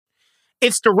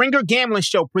It's the Ringer Gambling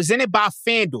Show presented by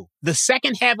FanDuel. The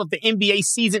second half of the NBA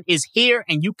season is here,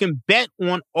 and you can bet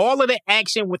on all of the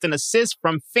action with an assist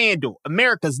from FanDuel,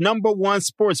 America's #1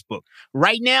 sportsbook.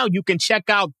 Right now, you can check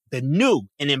out the new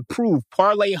and improved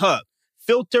Parlay Hub.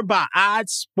 Filter by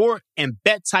odds, sport, and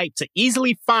bet type to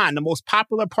easily find the most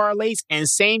popular parlays and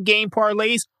same-game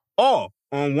parlays all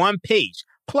on one page.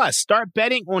 Plus, start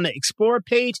betting on the Explorer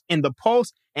page in the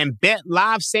Post and bet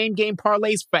live same-game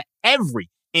parlays for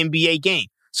every NBA game.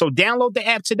 So download the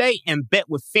app today and bet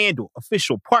with FanDuel,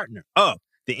 official partner of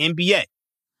the NBA.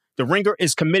 The Ringer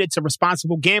is committed to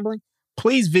responsible gambling.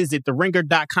 Please visit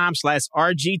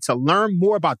theringer.com/RG to learn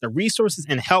more about the resources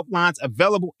and helplines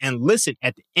available and listen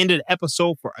at the end of the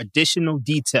episode for additional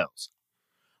details.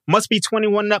 Must be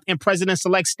 21 and up in present and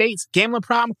select states. Gambling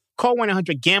problem? Call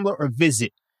 1-800-GAMBLER or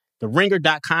visit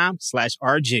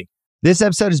theringer.com/RG. This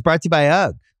episode is brought to you by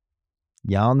UGG.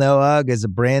 Y'all know UGG is a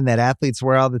brand that athletes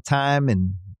wear all the time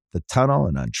in the tunnel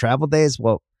and on travel days.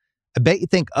 Well, I bet you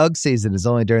think UGG season is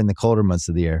only during the colder months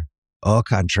of the year. Au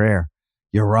contraire,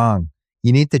 you're wrong.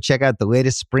 You need to check out the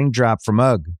latest spring drop from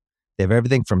UGG. They have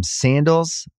everything from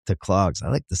sandals to clogs. I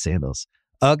like the sandals.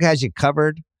 UGG has you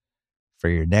covered for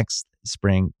your next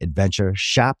spring adventure.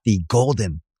 Shop the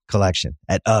Golden Collection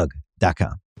at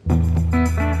UGG.com.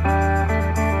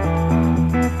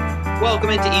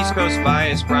 Welcome into East Coast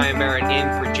Bias. Brian Barrett in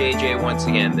for JJ once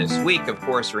again this week. Of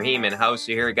course, Raheem and House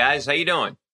are here. Guys, how you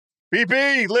doing?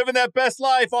 BB, living that best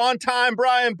life, on time,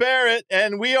 Brian Barrett,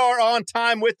 and we are on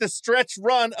time with the stretch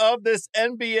run of this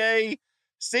NBA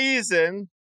season.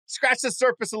 Scratched the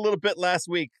surface a little bit last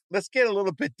week. Let's get a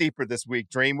little bit deeper this week,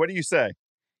 Dream. What do you say?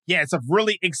 Yeah, it's a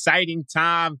really exciting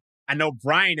time. I know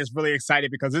Brian is really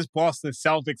excited because his Boston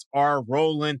Celtics are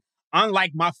rolling,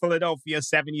 unlike my Philadelphia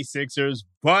 76ers,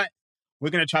 but we're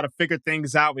going to try to figure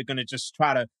things out. We're going to just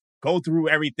try to go through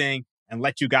everything and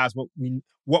let you guys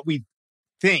what we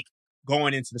think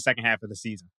going into the second half of the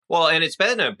season. Well, and it's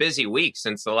been a busy week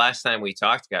since the last time we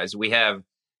talked, guys. We have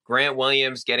Grant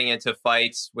Williams getting into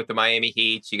fights with the Miami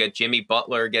Heat. You got Jimmy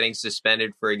Butler getting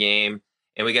suspended for a game.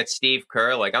 And we got Steve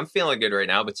Kerr. Like, I'm feeling good right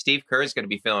now, but Steve Kerr is going to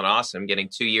be feeling awesome, getting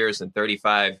 2 years and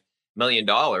 $35 million.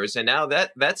 And now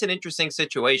that's an interesting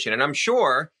situation. And I'm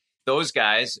sure those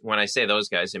guys, when I say those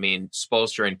guys, I mean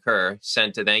Spoelstra and Kerr,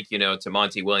 sent a thank you note to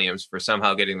Monty Williams for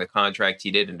somehow getting the contract he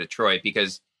did in Detroit,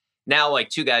 because now, like,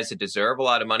 two guys that deserve a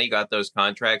lot of money got those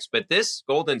contracts. But this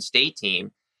Golden State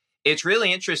team, it's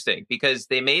really interesting because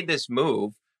they made this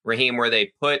move, Raheem, where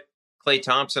they put Klay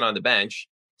Thompson on the bench.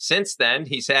 Since then,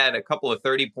 he's had a couple of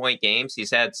 30-point games.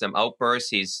 He's had some outbursts.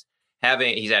 He's had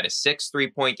a 6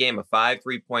 3-point game, a 5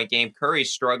 3-point game.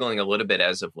 Curry's struggling a little bit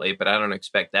as of late, but I don't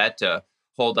expect that to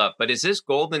hold up. But is this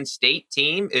Golden State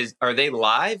team, are they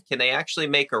live? Can they actually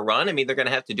make a run? I mean, they're going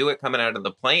to have to do it coming out of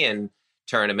the play-in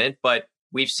tournament, but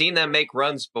we've seen them make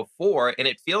runs before, and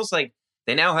it feels like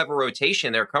they now have a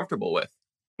rotation they're comfortable with.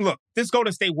 Look, this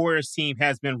Golden State Warriors team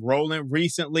has been rolling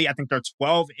recently. I think they're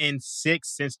 12-6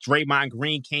 since Draymond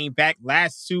Green came back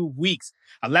last 2 weeks.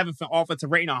 11th in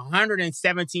offensive rating,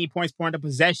 117 points per 100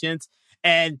 possessions,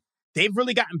 and they've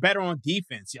really gotten better on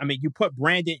defense. I mean, you put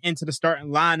Brandon into the starting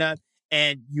lineup,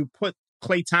 and you put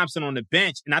Klay Thompson on the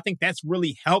bench, and I think that's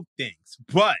really helped things.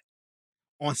 But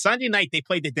on Sunday night, they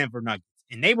played the Denver Nuggets,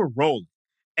 and they were rolling.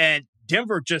 And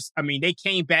Denver they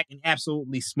came back and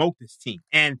absolutely smoked this team.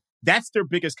 And that's their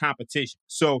biggest competition.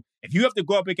 So if you have to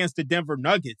go up against the Denver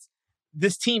Nuggets,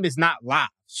 this team is not live.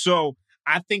 So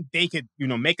I think they could,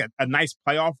 make a nice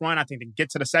playoff run. I think they can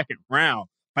get to the second round.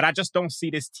 But I just don't see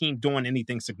this team doing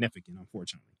anything significant,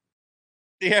 unfortunately.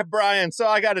 Yeah, Brian, so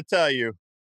I got to tell you,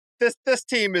 this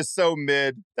team is so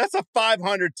mid. That's a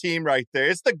 500 team right there.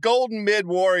 It's the Golden Mid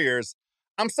Warriors.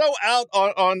 I'm so out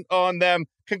on them.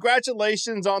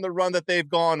 Congratulations on the run that they've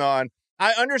gone on.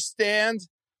 I understand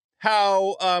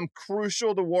how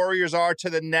crucial the Warriors are to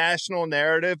the national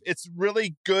narrative. It's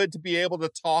really good to be able to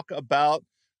talk about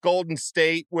Golden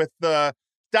State with the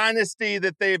dynasty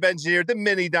that they've engineered, the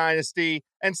mini dynasty,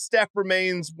 and Steph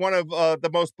remains one of the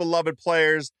most beloved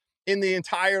players in the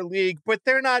entire league, but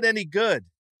they're not any good.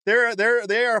 They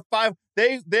are five.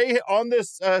 They on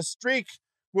this streak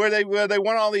where they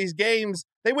won all these games.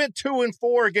 They went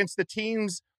 2-4 against the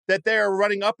teams that they are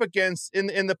running up against in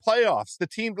the playoffs. The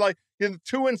team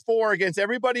 2-4 against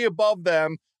everybody above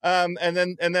them, and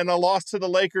then a loss to the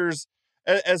Lakers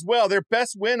as well. Their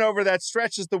best win over that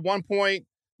stretch is the 1-point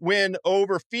win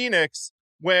over Phoenix,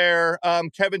 where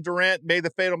Kevin Durant made the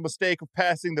fatal mistake of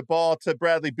passing the ball to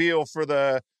Bradley Beal for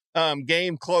the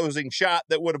game-closing shot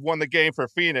that would have won the game for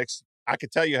Phoenix. I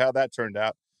could tell you how that turned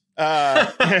out.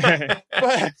 But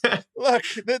look,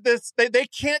 they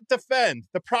can't defend.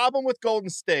 The problem with Golden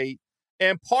State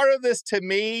And part of this to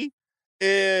me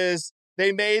is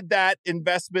they made that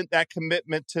investment, that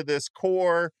commitment to this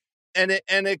core, and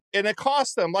it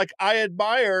cost them. Like, I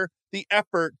admire the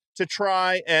effort to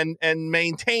try and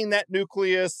maintain that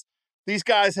nucleus. These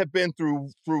guys have been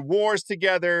through wars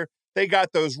together. They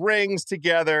got those rings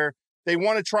together. They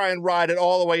want to try and ride it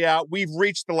all the way out. We've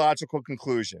reached the logical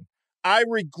conclusion. I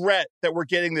regret that we're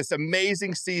getting this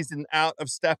amazing season out of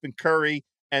Stephen Curry,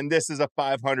 and this is a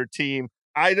 500 team.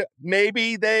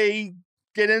 Maybe they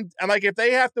get in. I'm like, if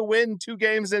they have to win 2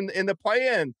 games in the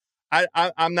play-in,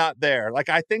 I'm not there. Like,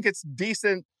 I think it's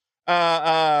decent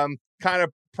kind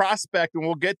of prospect, and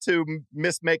we'll get to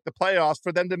make the playoffs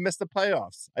for them to miss the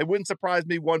playoffs. It wouldn't surprise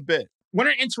me one bit. One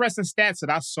of the interesting stats that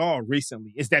I saw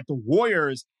recently is that the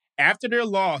Warriors, after their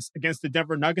loss against the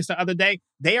Denver Nuggets the other day,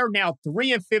 they are now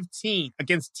 3-15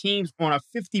 against teams on a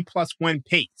 50-plus win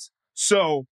pace.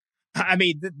 So, I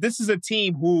mean, this is a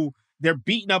team who they're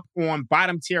beating up on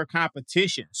bottom-tier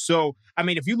competition. So, I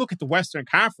mean, if you look at the Western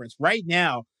Conference, right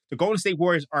now, the Golden State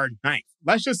Warriors are 9th.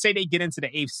 Let's just say they get into the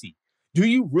 8th seed. Do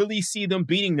you really see them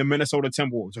beating the Minnesota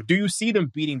Timberwolves, or do you see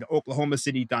them beating the Oklahoma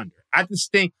City Thunder? I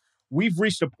just think we've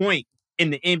reached a point in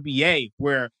the NBA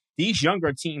where these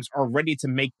younger teams are ready to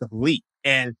make the leap.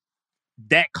 And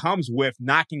that comes with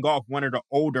knocking off one of the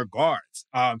older guards.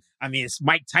 I mean, it's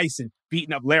Mike Tyson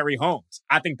beating up Larry Holmes.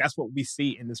 I think that's what we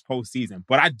see in this postseason.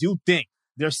 But I do think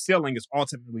their ceiling is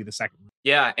ultimately the second.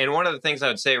 Yeah, and one of the things I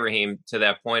would say, Raheem, to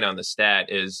that point on the stat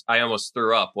is I almost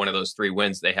threw up one of those 3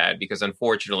 wins they had because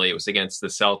unfortunately it was against the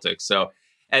Celtics. So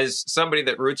as somebody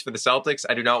that roots for the Celtics,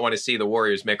 I do not want to see the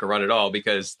Warriors make a run at all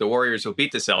because the Warriors will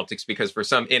beat the Celtics because for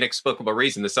some inexplicable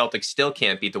reason, the Celtics still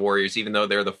can't beat the Warriors, even though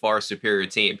they're the far superior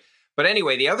team. But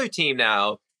anyway, the other team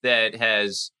now that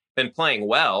has been playing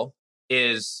well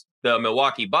is the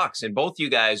Milwaukee Bucks. And both you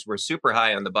guys were super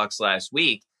high on the Bucks last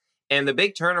week. And the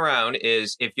big turnaround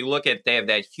is if you look at, they have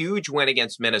that huge win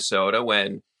against Minnesota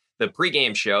when the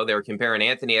pregame show, they were comparing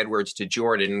Anthony Edwards to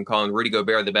Jordan and calling Rudy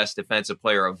Gobert the best defensive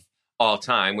player of all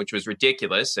time, which was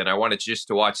ridiculous. And I wanted just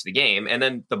to watch the game. And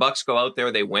then the Bucks go out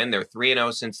there, they win. They're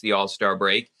 3-0 since the All-Star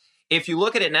break. If you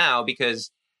look at it now,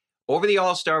 because over the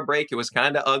All-Star break, it was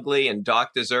kind of ugly, and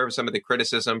Doc deserves some of the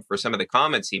criticism for some of the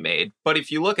comments he made. But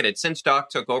if you look at it, since Doc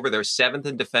took over, they're 7th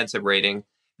in defensive rating.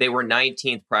 They were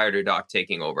 19th prior to Doc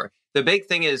taking over. The big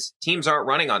thing is teams aren't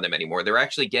running on them anymore. They're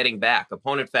actually getting back.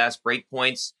 Opponent fast break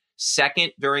points,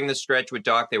 2nd during the stretch with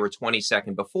Doc. They were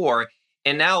 22nd before.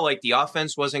 And now, like, the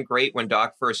offense wasn't great when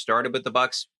Doc first started with the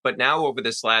Bucks, but now over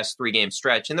this last 3-game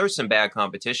stretch, and there's some bad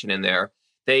competition in there,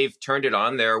 they've turned it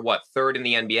on. They're, 3rd in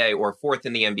the NBA or 4th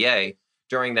in the NBA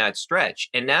during that stretch.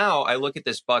 And now I look at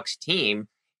this Bucks team,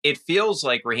 it feels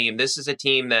like, Raheem, this is a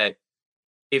team that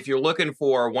if you're looking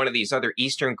for one of these other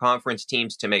Eastern Conference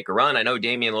teams to make a run, I know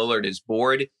Damian Lillard is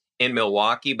bored in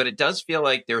Milwaukee, but it does feel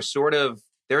like there's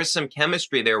some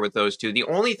chemistry there with those two. The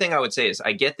only thing I would say is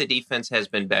I get the defense has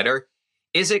been better.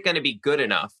 Is it going to be good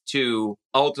enough to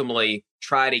ultimately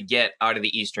try to get out of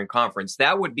the Eastern Conference?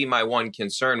 That would be my one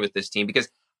concern with this team because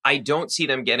I don't see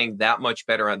them getting that much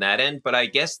better on that end. But I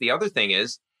guess the other thing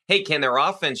is, hey, can their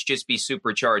offense just be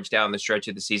supercharged down the stretch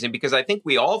of the season? Because I think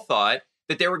we all thought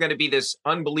that they were going to be this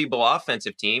unbelievable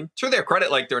offensive team. To their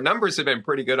credit, like, their numbers have been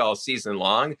pretty good all season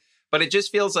long, but it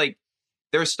just feels like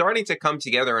they're starting to come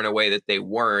together in a way that they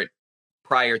weren't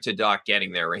prior to Doc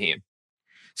getting there, Raheem.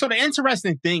 So the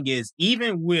interesting thing is,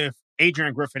 even with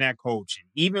Adrian Griffin at coach, and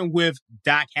even with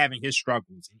Doc having his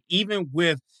struggles, and even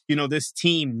with, this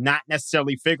team not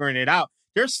necessarily figuring it out,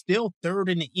 they're still 3rd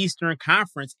in the Eastern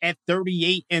Conference at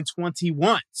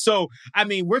 38-21. So, I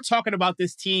mean, we're talking about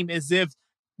this team as if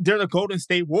they're the Golden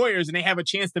State Warriors and they have a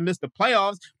chance to miss the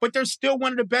playoffs, but they're still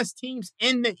one of the best teams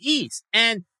in the East.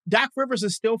 And Doc Rivers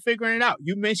is still figuring it out.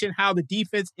 You mentioned how the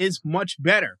defense is much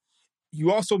better.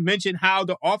 You also mentioned how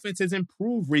the offense has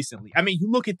improved recently. I mean,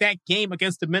 you look at that game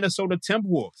against the Minnesota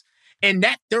Timberwolves. In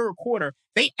that third quarter,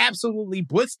 they absolutely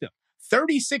blitzed them.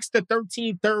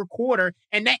 36-13 third quarter,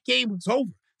 and that game was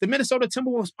over. The Minnesota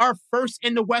Timberwolves are 1st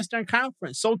in the Western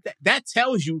Conference. So that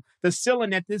tells you the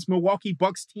ceiling that this Milwaukee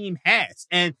Bucks team has.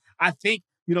 And I think,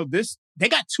 they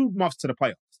got 2 months to the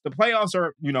playoffs. The playoffs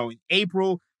are, in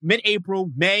April,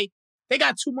 mid-April, May. They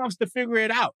got 2 months to figure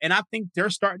it out. And I think they're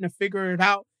starting to figure it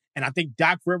out. And I think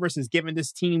Doc Rivers has given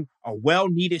this team a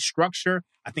well-needed structure.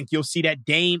 I think you'll see that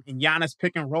Dame and Giannis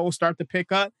pick and roll start to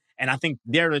pick up. And I think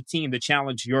they're the team to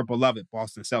challenge your beloved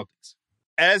Boston Celtics.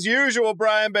 As usual,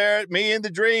 Brian Barrett, me and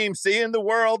the dream, seeing the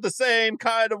world the same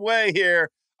kind of way here.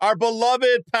 Our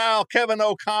beloved pal, Kevin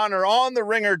O'Connor, on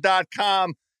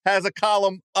TheRinger.com has a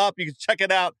column up. You can check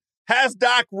it out. Has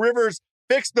Doc Rivers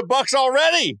fixed the Bucks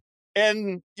already?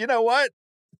 And you know what?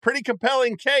 pretty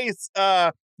compelling case.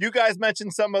 You guys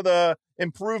mentioned some of the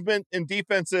improvement in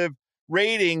defensive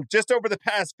rating. Just over the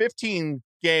past 15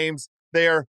 games, they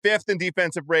are 5th in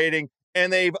defensive rating,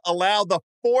 and they've allowed the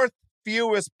 4th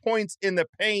fewest points in the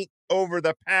paint over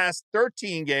the past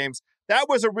 13 games. That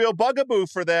was a real bugaboo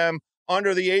for them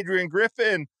under the Adrian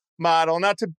Griffin model.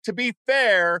 Now, to be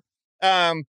fair,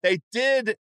 they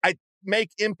did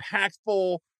make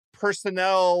impactful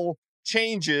personnel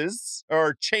changes,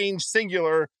 or change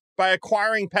singular, by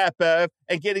acquiring Pat Bev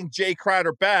and getting Jay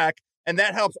Crowder back, and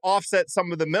that helps offset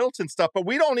some of the Middleton stuff. But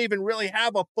we don't even really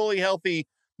have a fully healthy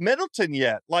Middleton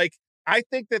yet. Like, I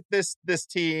think that this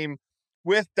team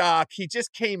with Doc, he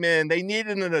just came in. They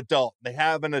needed an adult. They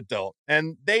have an adult,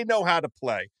 and they know how to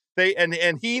play.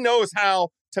 And he knows how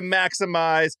to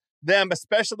maximize them,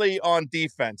 especially on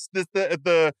defense.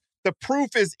 The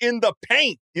proof is in the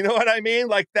paint. You know what I mean?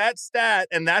 Like, that stat,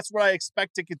 and that's what I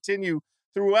expect to continue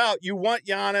throughout. You want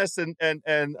Giannis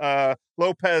and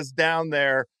Lopez down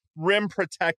there, rim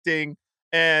protecting,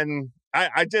 and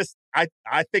I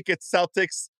think it's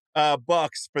Celtics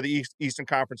Bucks for the Eastern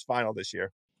Conference Final this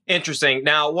year. Interesting.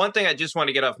 Now, one thing I just want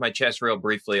to get off my chest real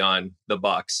briefly on the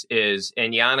Bucks is,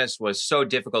 and Giannis was so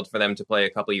difficult for them to play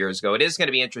a couple years ago. It is going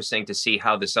to be interesting to see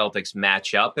how the Celtics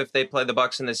match up if they play the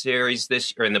Bucks in the series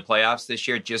or in the playoffs this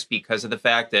year, just because of the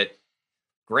fact that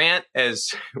Grant, as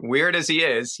weird as he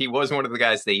is, he was one of the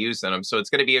guys they used on him. So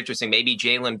it's going to be interesting. Maybe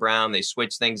Jaylen Brown, they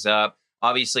switch things up.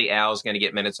 Obviously, Al's going to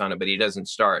get minutes on him, but he doesn't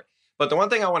start. But the one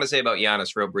thing I want to say about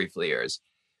Giannis real briefly here is,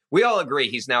 we all agree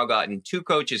he's now gotten 2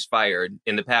 coaches fired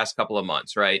in the past couple of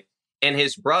months, right? And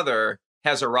his brother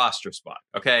has a roster spot,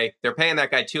 okay? They're paying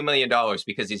that guy $2 million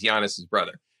because he's Giannis's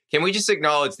brother. Can we just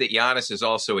acknowledge that Giannis is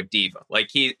also a diva? Like,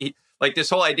 he like this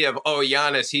whole idea of, oh,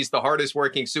 Giannis, he's the hardest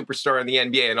working superstar in the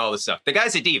NBA and all this stuff. The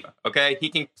guy's a diva, okay? He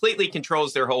completely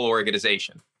controls their whole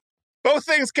organization. Both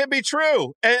things can be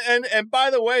true. And by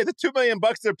the way, the $2 million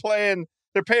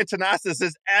they're paying Thanasis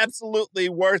is absolutely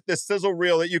worth the sizzle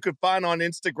reel that you could find on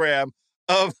Instagram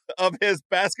of his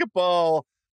basketball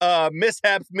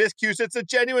mishaps, miscues. It's a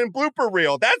genuine blooper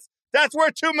reel. That's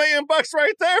worth $2 million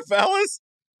right there, fellas.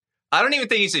 I don't even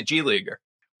think he's a G leaguer.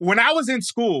 When I was in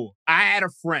school, I had a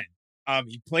friend.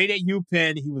 He played at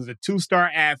UPenn. He was a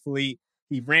 2-star athlete.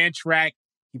 He ran track.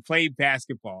 He played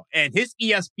basketball. And his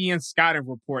ESPN scouting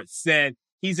report said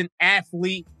he's an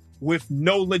athlete with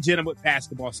no legitimate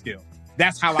basketball skill.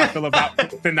 That's how I feel about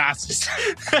Thanasis.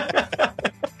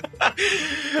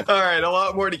 All right, a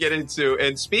lot more to get into.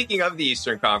 And speaking of the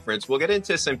Eastern Conference, we'll get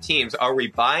into some teams. Are we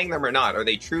buying them or not? Are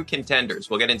they true contenders?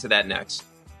 We'll get into that next.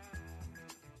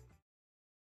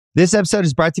 This episode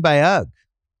is brought to you by UGG.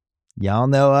 Y'all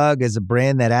know UGG is a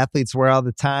brand that athletes wear all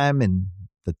the time in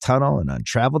the tunnel and on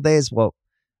travel days. Well,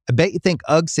 I bet you think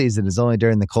UGG season is only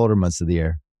during the colder months of the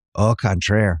year. Au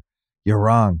contraire, you're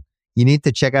wrong. You need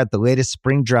to check out the latest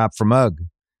spring drop from UGG.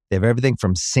 They have everything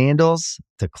from sandals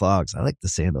to clogs. I like the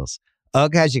sandals.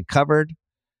 UGG has you covered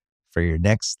for your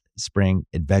next spring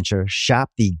adventure.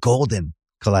 Shop the Golden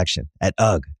Collection at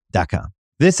UGG.com.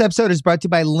 This episode is brought to you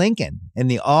by Lincoln and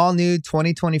the all-new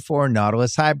 2024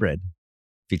 Nautilus Hybrid,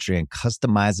 featuring a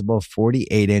customizable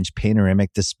 48-inch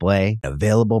panoramic display,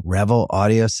 available Revel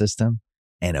audio system,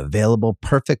 and available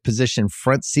perfect position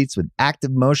front seats with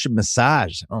active motion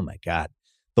massage. Oh my God.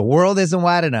 The world isn't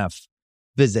wide enough.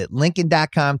 Visit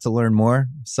Lincoln.com to learn more.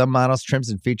 Some models, trims,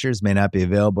 and features may not be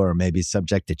available or may be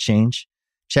subject to change.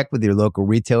 Check with your local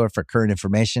retailer for current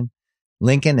information.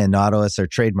 Lincoln and Nautilus are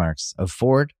trademarks of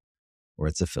Ford or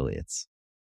its affiliates.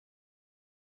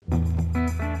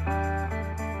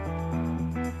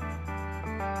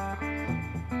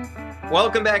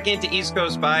 Welcome back into East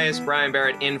Coast Bias. Brian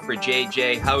Barrett in for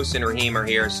JJ. House and Raheem are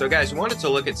here. So, guys, we wanted to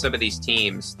look at some of these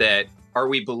teams that are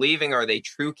we believing, are they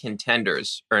true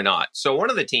contenders or not? So one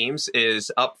of the teams is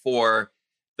up for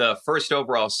the first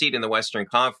overall seed in the Western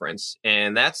Conference,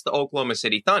 and that's the Oklahoma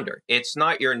City Thunder. It's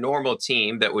not your normal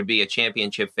team that would be a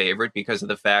championship favorite because of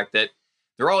the fact that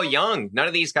they're all young. None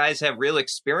of these guys have real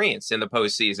experience in the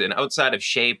postseason outside of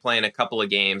Shea playing a couple of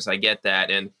games. I get that.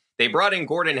 And they brought in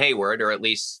Gordon Hayward, or at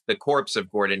least the corpse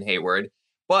of Gordon Hayward.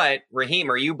 But,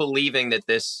 Raheem, are you believing that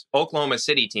this Oklahoma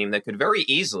City team that could very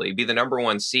easily be the number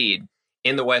 1 seed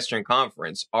in the Western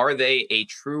Conference, are they a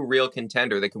true, real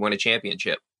contender that can win a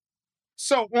championship?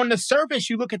 So on the surface,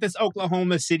 you look at this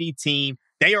Oklahoma City team,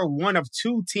 they are one of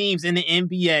 2 teams in the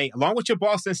NBA, along with your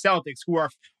Boston Celtics, who are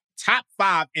top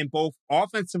 5 in both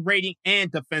offensive rating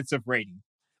and defensive rating.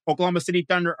 Oklahoma City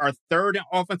Thunder are 3rd in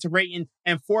offensive rating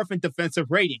and 4th in defensive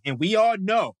rating. And we all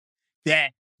know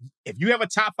that if you have a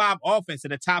top 5 offense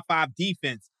and a top 5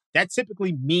 defense, that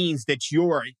typically means that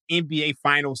you're an NBA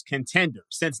Finals contender.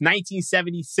 Since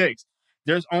 1976,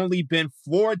 there's only been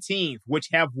 4 teams which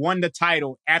have won the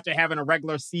title after having a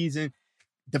regular season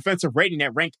defensive rating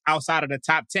that ranked outside of the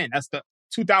top 10. That's the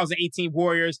 2018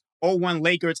 Warriors, '01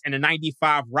 Lakers, and the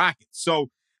 '95 Rockets. So,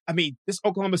 I mean, this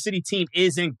Oklahoma City team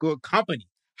is in good company.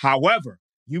 However,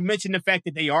 you mentioned the fact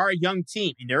that they are a young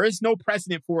team, and there is no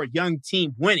precedent for a young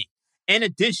team winning. In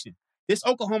addition, this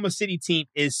Oklahoma City team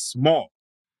is small.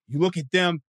 You look at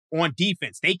them on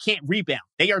defense, they can't rebound.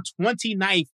 They are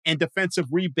 29th in defensive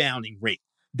rebounding rate.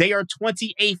 They are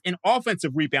 28th in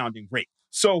offensive rebounding rate.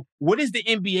 So what is the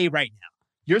NBA right now?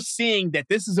 You're seeing that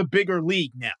this is a bigger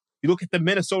league now. You look at the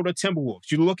Minnesota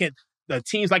Timberwolves. You look at the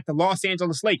teams like the Los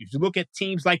Angeles Lakers. You look at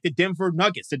teams like the Denver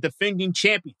Nuggets, the defending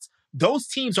champions. Those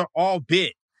teams are all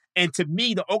big. And to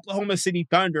me, the Oklahoma City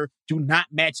Thunder do not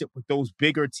match up with those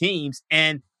bigger teams.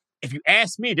 And if you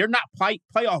ask me, they're not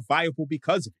playoff viable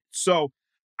because of it. So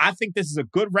I think this is a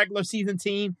good regular season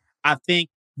team. I think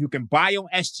you can buy on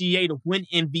SGA to win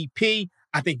MVP.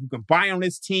 I think you can buy on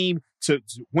this team to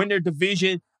win their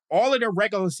division, all of their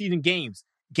regular season games,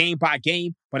 game by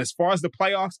game. But as far as the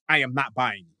playoffs, I am not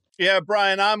buying it. Yeah,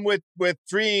 Brian, I'm with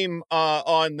Dream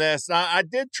on this. I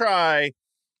did try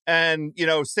and,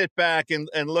 sit back and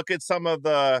look at some of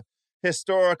the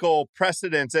historical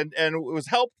precedents and it was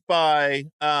helped by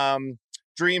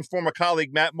Dream's former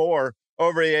colleague, Matt Moore,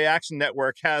 over the Action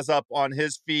Network, has up on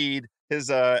his feed,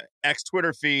 his ex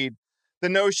Twitter feed, the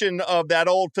notion of that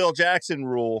old Phil Jackson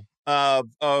rule of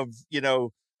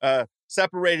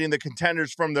separating the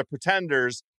contenders from the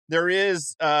pretenders. There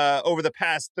is, over the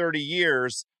past 30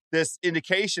 years, this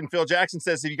indication. Phil Jackson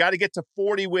says if you got to get to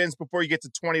 40 wins before you get to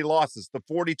 20 losses, the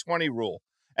 40-20 rule.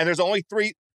 And there's only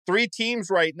three teams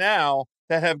right now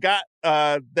that have got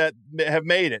that have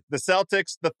made it: the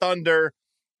Celtics, the Thunder,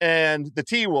 and the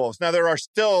T-Wolves. Now there are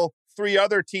still 3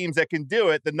 other teams that can do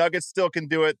it. The Nuggets still can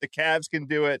do it. The Cavs can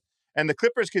do it, and the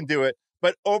Clippers can do it.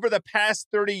 But over the past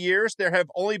 30 years, there have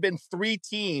only been 3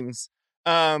 teams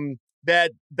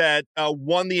that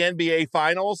won the NBA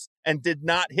Finals and did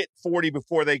not hit 40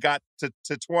 before they got to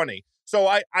 20. So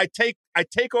I take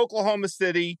Oklahoma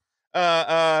City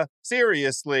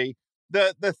seriously.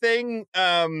 The thing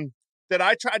that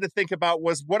I tried to think about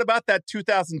was, what about that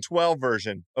 2012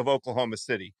 version of Oklahoma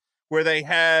City, where they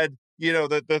had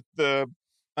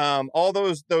all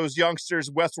those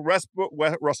youngsters. Russell Westbrook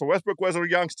was a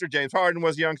youngster. James Harden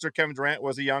was a youngster. Kevin Durant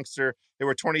was a youngster. They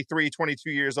were 23,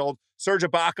 22 years old. Serge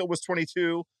Ibaka was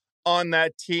 22 on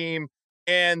that team.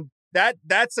 And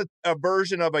that's a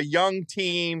version of a young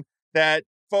team that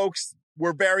folks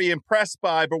were very impressed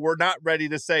by, but we're not ready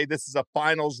to say this is a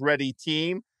finals-ready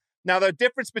team. Now, the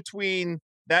difference between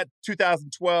that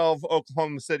 2012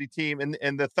 Oklahoma City team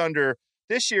and the Thunder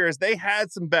this year is they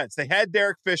had some vets. They had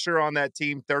Derek Fisher on that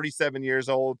team, 37 years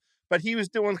old, but he was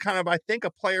doing kind of, I think,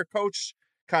 a player coach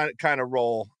kind of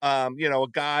role. A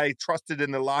guy trusted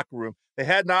in the locker room. They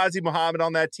had Nazr Muhammad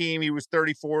on that team. He was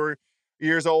 34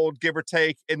 years old, give or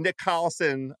take. And Nick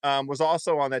Collison was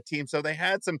also on that team. So they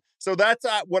had some. So that's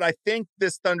what I think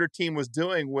this Thunder team was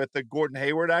doing with the Gordon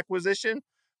Hayward acquisition.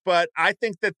 But I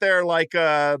think that they're like,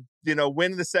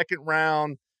 win the second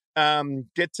round,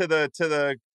 get to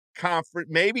the conference,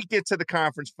 maybe get to the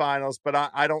conference finals, but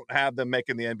I don't have them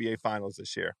making the NBA finals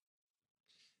this year.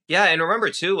 Yeah, and remember,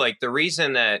 too, like the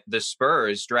reason that the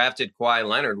Spurs drafted Kawhi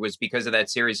Leonard was because of that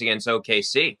series against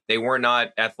OKC. They were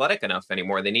not athletic enough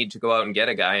anymore. They needed to go out and get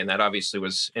a guy, and that obviously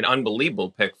was an unbelievable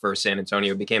pick for San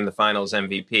Antonio, became the finals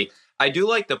MVP. I do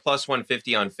like the plus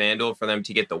 150 on FanDuel for them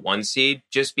to get the 1 seed,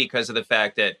 just because of the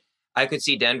fact that I could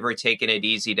see Denver taking it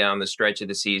easy down the stretch of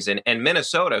the season. And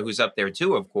Minnesota, who's up there,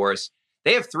 too, of course,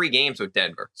 they have 3 games with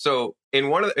Denver. So in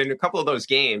a couple of those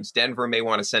games, Denver may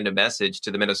want to send a message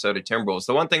to the Minnesota Timberwolves.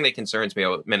 The one thing that concerns me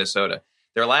about Minnesota,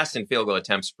 they're last in field goal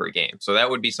attempts per game. So that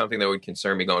would be something that would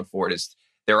concern me going forward, is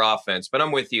their offense. But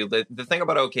I'm with you. The thing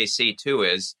about OKC, too,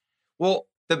 is, well,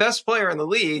 the best player in the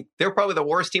league, they're probably the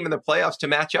worst team in the playoffs to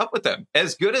match up with them.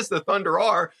 As good as the Thunder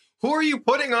are, who are you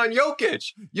putting on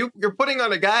Jokic? You're putting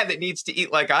on a guy that needs to eat,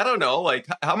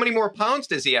 how many more pounds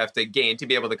does he have to gain to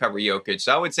be able to cover Jokic?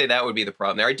 So I would say that would be the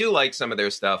problem there. I do like some of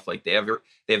their stuff. Like they have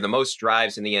the most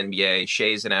drives in the NBA.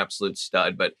 Shea's an absolute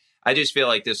stud, but I just feel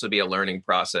like this would be a learning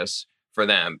process for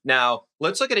them. Now,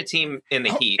 let's look at a team in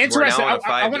the Heat. Interesting.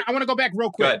 I want to go back real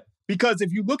quick, because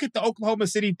if you look at the Oklahoma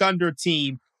City Thunder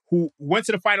team who went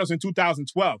to the finals in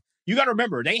 2012, you got to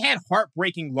remember, they had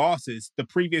heartbreaking losses the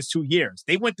previous 2 years.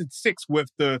 They went to 6 with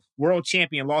the world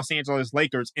champion Los Angeles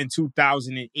Lakers in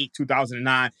 2008,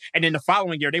 2009. And then the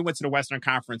following year, they went to the Western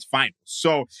Conference Finals.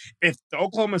 So if the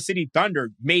Oklahoma City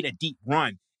Thunder made a deep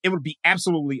run, it would be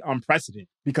absolutely unprecedented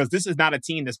because this is not a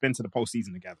team that's been to the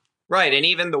postseason together. Right. And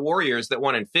even the Warriors that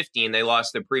won in 15, they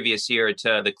lost the previous year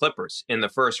to the Clippers in the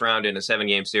first round in a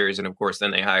 7-game series. And of course,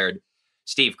 then they hired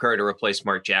Steve Kerr to replace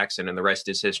Mark Jackson, and the rest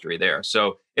is history there.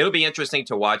 So it'll be interesting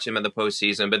to watch him in the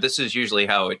postseason, but this is usually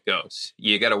how it goes.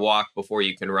 You got to walk before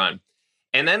you can run.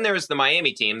 And then there's the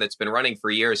Miami team that's been running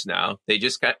for years now. They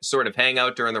just sort of hang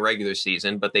out during the regular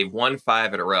season, but they've won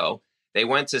 5 in a row. They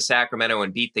went to Sacramento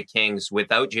and beat the Kings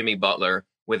without Jimmy Butler,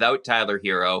 without Tyler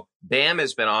Hero. Bam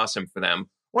has been awesome for them.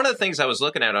 One of the things I was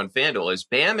looking at on FanDuel is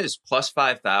Bam is plus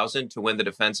 5,000 to win the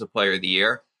Defensive Player of the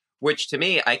Year, which to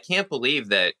me, I can't believe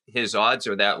that his odds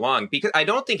are that long because I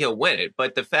don't think he'll win it.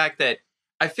 But the fact that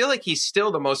I feel like he's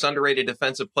still the most underrated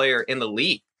defensive player in the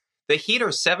league. The Heat are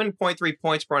 7.3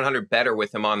 points per 100 better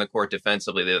with him on the court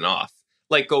defensively than off.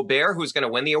 Like Gobert, who's going to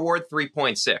win the award,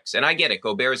 3.6. And I get it.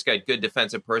 Gobert's got good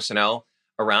defensive personnel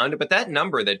around it, but that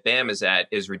number that Bam is at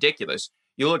is ridiculous.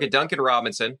 You look at Duncan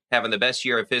Robinson having the best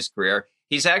year of his career.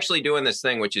 He's actually doing this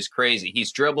thing, which is crazy.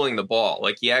 He's dribbling the ball.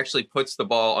 Like he actually puts the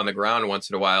ball on the ground once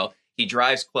in a while. He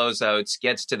drives closeouts,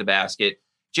 gets to the basket.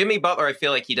 Jimmy Butler, I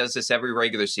feel like he does this every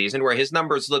regular season where his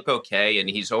numbers look okay and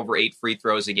he's over 8 free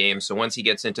throws a game. So once he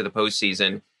gets into the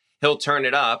postseason, he'll turn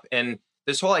it up. And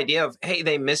this whole idea of, hey,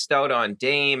 they missed out on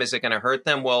Dame, is it going to hurt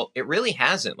them? Well, it really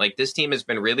hasn't. Like this team has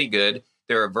been really good.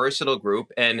 They're a versatile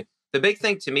group. And the big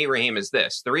thing to me, Raheem, is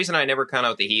this. The reason I never count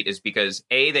out the Heat is because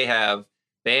A, they have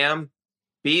Bam,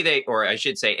 B, or I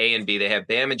should say A and B, they have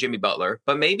Bam and Jimmy Butler.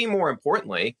 But maybe more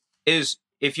importantly is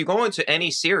if you go into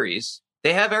any series,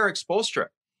 they have Eric Spoelstra.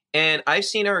 And I've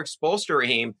seen Eric Spoelstra,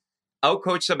 Raheem,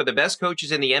 outcoach some of the best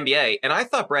coaches in the NBA. And I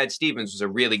thought Brad Stevens was a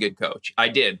really good coach. I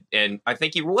did. And I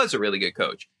think he was a really good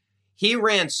coach. He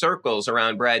ran circles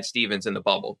around Brad Stevens in the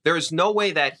bubble. There's no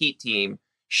way that Heat team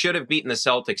should have beaten the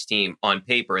Celtics team on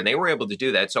paper. And they were able to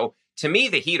do that. So to me,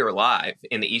 the Heat are live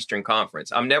in the Eastern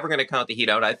Conference. I'm never going to count the Heat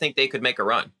out. I think they could make a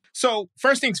run. So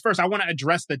first things first, I want to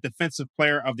address the Defensive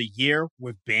Player of the Year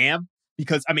with Bam.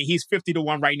 Because, I mean, he's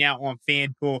 50-1 right now on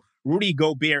FanDuel. Rudy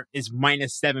Gobert is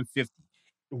minus 750.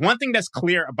 One thing that's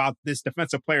clear about this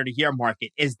Defensive Player of the Year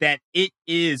market is that it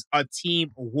is a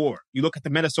team award. You look at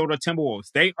the Minnesota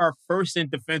Timberwolves. They are first in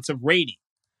defensive rating.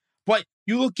 But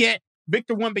you look at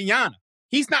Victor Wembanyama.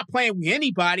 He's not playing with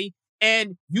anybody.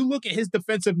 And you look at his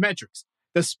defensive metrics.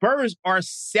 The Spurs are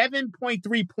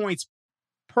 7.3 points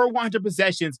per 100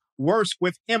 possessions worse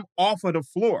with him off of the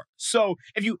floor. So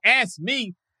if you ask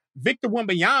me, Victor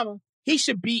Wembanyama, he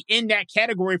should be in that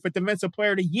category for Defensive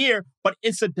Player of the Year, but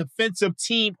it's a defensive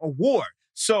team award.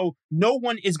 So no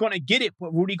one is going to get it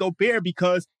but Rudy Gobert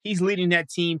because he's leading that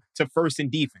team to first in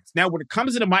defense. Now, when it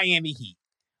comes to the Miami Heat,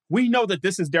 we know that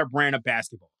this is their brand of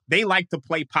basketball. They like to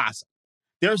play possum.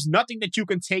 There's nothing that you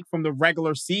can take from the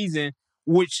regular season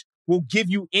which will give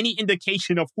you any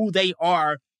indication of who they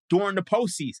are during the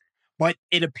postseason. But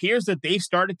it appears that they've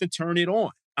started to turn it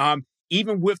on.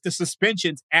 Even with the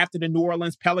suspensions after the New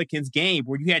Orleans Pelicans game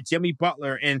where you had Jimmy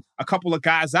Butler and a couple of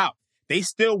guys out, they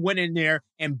still went in there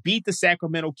and beat the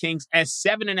Sacramento Kings as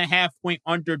 7.5-point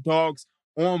underdogs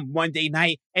on Monday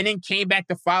night and then came back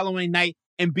the following night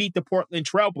and beat the Portland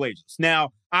Trailblazers.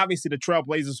 Now, obviously the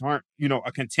Trailblazers aren't,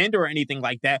 a contender or anything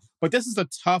like that, but this is a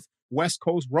tough West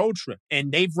Coast road trip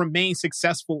and they've remained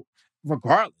successful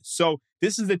regardless. So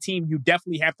this is a team you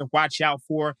definitely have to watch out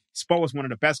for. Spo is one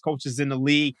of the best coaches in the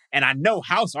league, and I know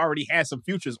House already has some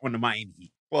futures on the Miami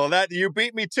Heat. Well, that you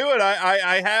beat me to it.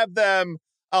 I have them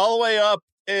all the way up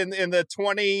in the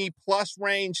 20-plus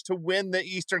range to win the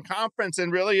Eastern Conference,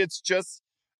 and really it's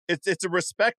a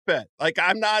respect bet. Like,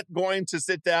 I'm not going to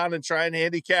sit down and try and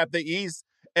handicap the East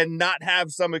and not have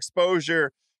some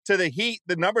exposure to the Heat.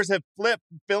 The numbers have flipped.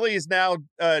 Philly is now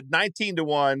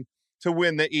 19-1. To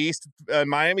win the East.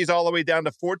 Miami's all the way down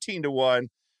to 14-1.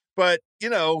 But,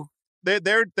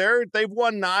 they've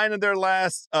won 9 of their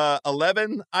last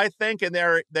 11, I think,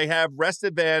 and they have rest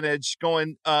advantage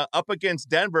going up against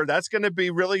Denver. That's going to be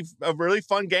a really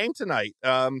fun game tonight.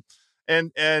 And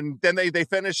then they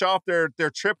finish off their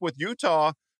trip with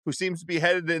Utah, who seems to be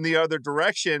headed in the other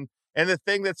direction. And the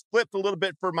thing that's flipped a little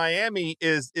bit for Miami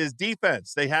is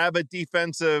defense. They have a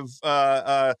defensive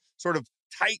sort of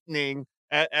tightening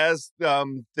as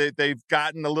they've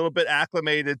gotten a little bit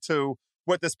acclimated to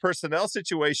what this personnel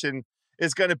situation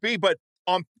is going to be. But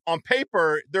on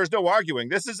paper, there's no arguing.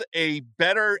 This is a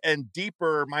better and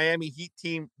deeper Miami Heat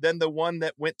team than the one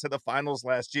that went to the finals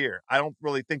last year. I don't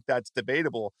really think that's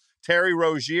debatable. Terry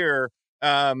Rozier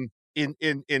in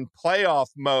playoff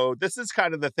mode, this is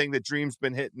kind of the thing that Dream's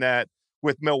been hitting at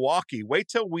with Milwaukee. Wait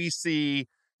till we see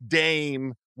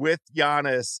Dame with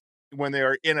Giannis when they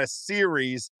are in a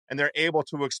series and they're able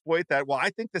to exploit that. Well, I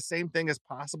think the same thing is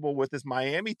possible with this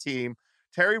Miami team.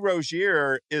 Terry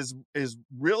Rozier is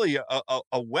really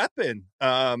a weapon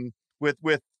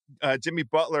with Jimmy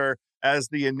Butler as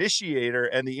the initiator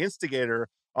and the instigator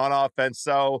on offense.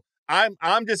 So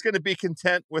I'm just going to be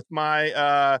content with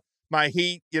my my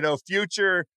Heat,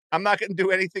 future. I'm not going to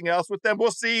do anything else with them.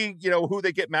 We'll see, who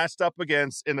they get matched up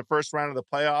against in the first round of the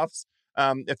playoffs.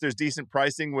 If there's decent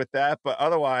pricing with that, but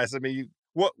otherwise, I mean,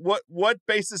 what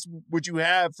basis would you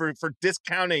have for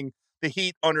discounting the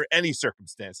Heat under any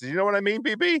circumstances? You know what I mean,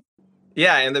 BB?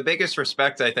 Yeah, and the biggest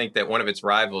respect I think that one of its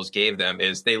rivals gave them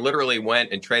is they literally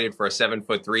went and traded for a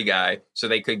 7'3" guy so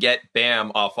they could get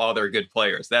Bam off all their good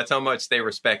players. That's how much they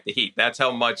respect the Heat. That's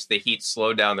how much the Heat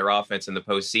slowed down their offense in the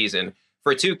postseason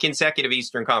for 2 consecutive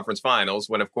Eastern Conference Finals,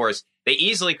 when, of course, they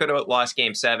easily could have lost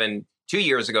Game 7 2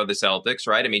 years ago, the Celtics,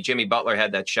 right? I mean, Jimmy Butler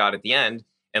had that shot at the end,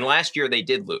 and last year they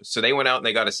did lose. So they went out and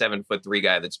they got a 7'3"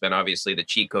 guy that's been obviously the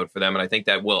cheat code for them, and I think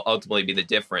that will ultimately be the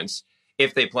difference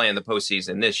if they play in the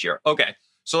postseason this year. Okay,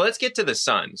 so let's get to the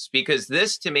Suns, because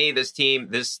this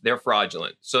team, they're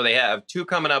fraudulent. So they have 2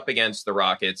 coming up against the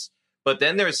Rockets, but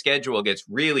then their schedule gets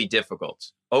really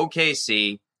difficult.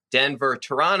 OKC, Denver,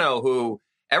 Toronto, who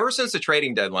ever since the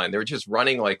trading deadline, they're just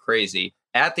running like crazy,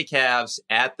 at the Cavs,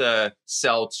 at the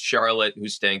Celtics, Charlotte, who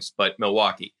stinks, but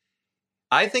Milwaukee.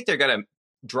 I think they're going to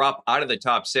drop out of the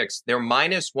top 6. They're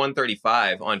minus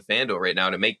 135 on FanDuel right now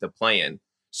to make the play-in.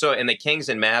 So, and the Kings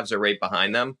and Mavs are right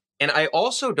behind them. And I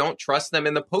also don't trust them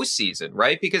in the postseason,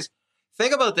 right? Because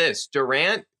think about this.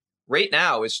 Durant right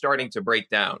now is starting to break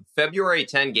down. February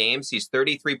 10 games, he's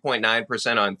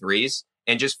 33.9% on threes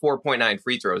and just 4.9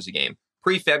 free throws a game.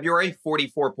 Pre-February,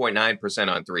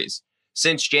 44.9% on threes.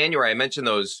 Since January, I mentioned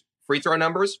those free throw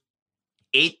numbers.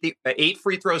 8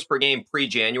 free throws per game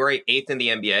pre-January, 8th in the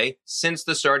NBA. Since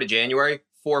the start of January,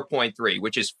 4.3,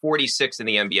 which is 46 in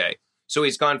the NBA. So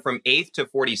he's gone from 8th to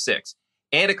 46.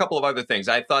 And a couple of other things.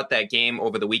 I thought that game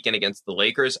over the weekend against the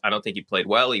Lakers, I don't think he played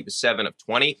well. He was 7 of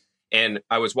 20. And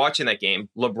I was watching that game.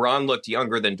 LeBron looked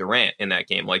younger than Durant in that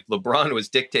game. Like, LeBron was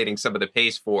dictating some of the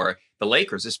pace for the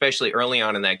Lakers, especially early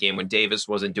on in that game when Davis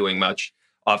wasn't doing much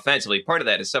offensively. Part of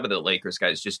that is some of the Lakers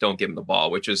guys just don't give him the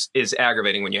ball, which is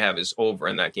aggravating when you have his over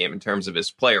in that game in terms of his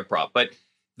player prop. But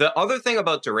the other thing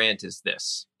about Durant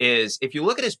is if you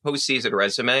look at his postseason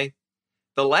resume,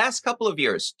 the last couple of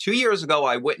years, 2 years ago,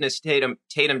 I witnessed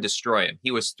Tatum destroy him.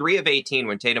 He was 3 of 18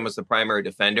 when Tatum was the primary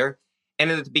defender. And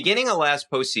at the beginning of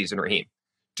last postseason, Raheem,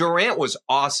 Durant was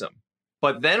awesome.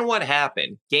 But then what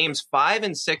happened? Games 5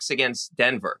 and 6 against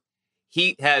Denver.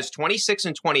 He has 26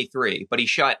 and 23, but he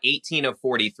shot 18 of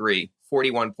 43,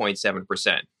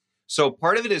 41.7%. So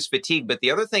part of it is fatigue. But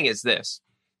the other thing is this.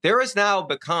 There has now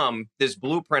become this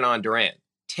blueprint on Durant.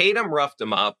 Tatum roughed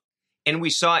him up, and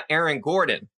we saw Aaron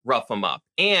Gordon rough him up.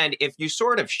 And if you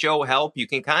sort of show help, he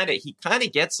kind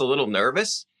of gets a little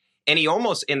nervous. And he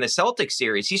almost, in the Celtics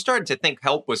series, he started to think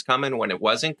help was coming when it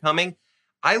wasn't coming.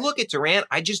 I look at Durant,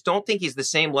 I just don't think he's the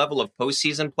same level of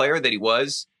postseason player that he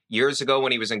was years ago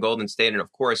when he was in Golden State and,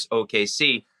 of course,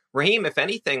 OKC. Raheem, if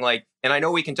anything, and I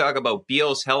know we can talk about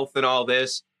Beal's health and all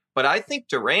this, but I think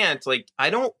Durant, I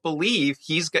don't believe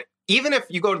he's got, even if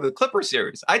you go to the Clippers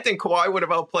series, I think Kawhi would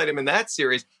have outplayed him in that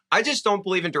series. I just don't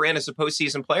believe in Durant as a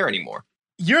postseason player anymore.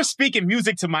 You're speaking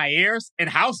music to my ears, and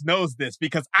House knows this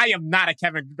because I am not a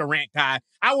Kevin Durant guy.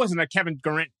 I wasn't a Kevin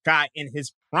Durant guy in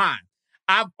his prime.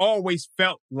 I've always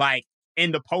felt like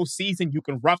in the postseason, you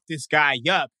can rough this guy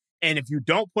up. And if you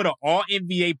don't put an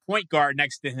all-NBA point guard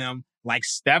next to him, like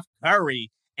Steph Curry,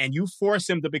 and you force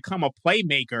him to become a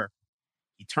playmaker,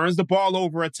 he turns the ball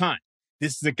over a ton.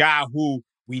 This is a guy who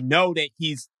we know that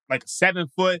he's like a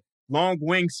 7-foot, long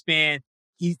wingspan.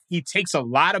 He takes a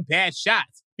lot of bad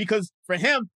shots because for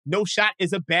him, no shot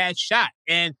is a bad shot.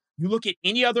 And you look at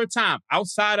any other time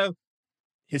outside of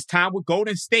his time with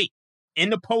Golden State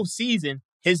in the postseason,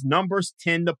 his numbers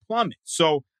tend to plummet.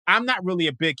 So I'm not really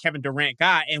a big Kevin Durant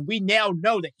guy, and we now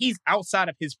know that he's outside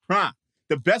of his prime.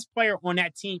 The best player on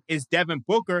that team is Devin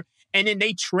Booker, and then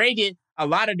they traded a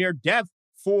lot of their depth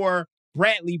for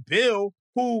Bradley Beal,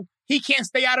 who he can't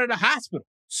stay out of the hospital.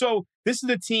 So this is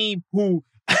a team who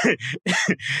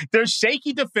they're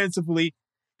shaky defensively.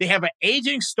 They have an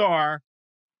aging star.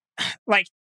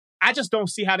 I just don't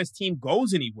see how this team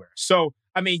goes anywhere. So,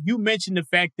 I mean, you mentioned the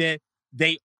fact that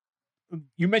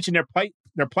you mentioned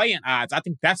their play-in odds. I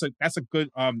think that's a good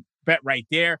bet right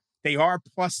there. They are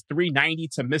plus 390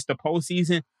 to miss the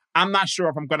postseason. I'm not sure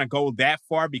if I'm going to go that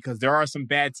far because there are some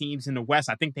bad teams in the West.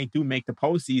 I think they do make the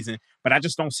postseason, but I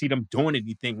just don't see them doing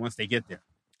anything once they get there.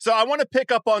 So I want to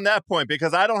pick up on that point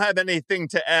because I don't have anything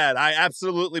to add. I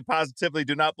absolutely, positively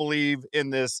do not believe in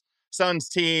this Suns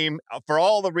team for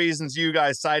all the reasons you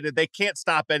guys cited. They can't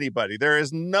stop anybody. There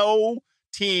is no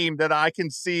team that I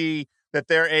can see that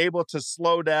they're able to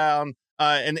slow down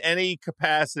in any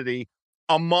capacity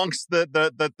amongst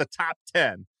the top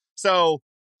 10. So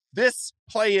this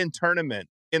play-in tournament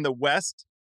in the West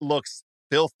looks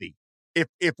filthy.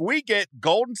 If we get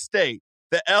Golden State,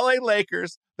 the LA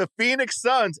Lakers, the Phoenix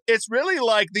Suns, it's really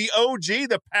like the OG,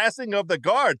 the passing of the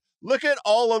guard. Look at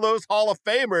all of those Hall of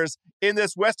Famers in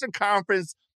this Western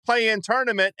Conference play-in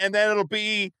tournament, and then it'll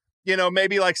be,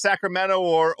 maybe like Sacramento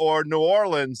or New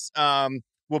Orleans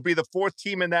will be the fourth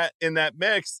team in that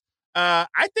mix.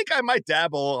 I think I might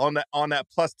dabble on that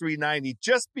plus 390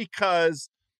 just because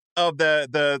of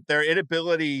their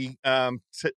inability to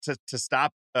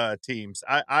stop teams.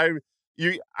 I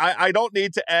don't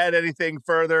need to add anything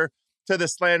further to the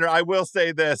slander. I will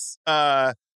say this: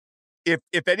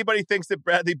 if anybody thinks that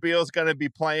Bradley Beal is going to be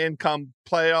playing come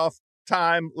playoff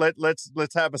time, let's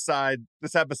have a side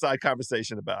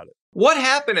conversation about it. What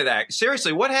happened to that?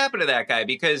 Seriously, what happened to that guy?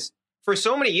 Because for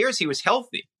so many years he was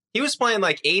healthy. He was playing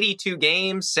like 82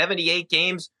 games, 78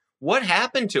 games. What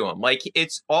happened to him? Like,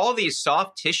 it's all these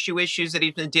soft tissue issues that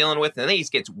he's been dealing with, and then he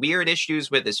gets weird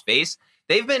issues with his face.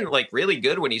 They've been like really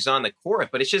good when he's on the court,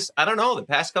 but it's just, I don't know, the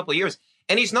past couple of years.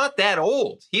 And he's not that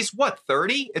old. He's what,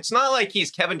 30? It's not like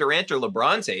he's Kevin Durant or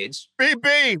LeBron's age.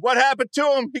 BB, what happened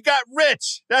to him? He got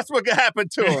rich. That's what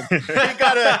happened to him.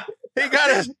 He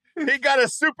got a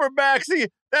super max.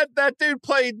 That dude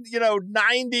played,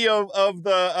 90 of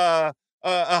the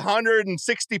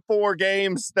 164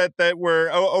 games that were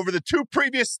over the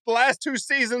last two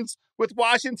seasons with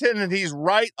Washington, and he's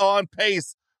right on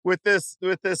pace with this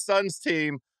Suns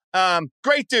team.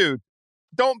 Great dude.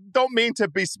 Don't mean to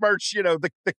besmirch,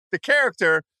 the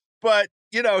character, but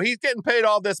he's getting paid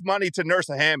all this money to nurse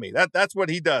a hammy. That's what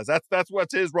he does. That's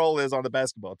what his role is on the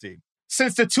basketball team.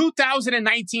 Since the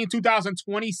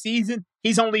 2019-2020 season,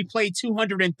 he's only played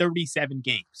 237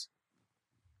 games.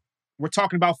 We're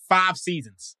talking about 5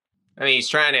 seasons. I mean, he's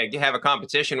trying to have a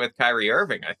competition with Kyrie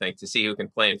Irving, I think, to see who can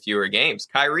play in fewer games.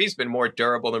 Kyrie's been more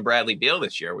durable than Bradley Beal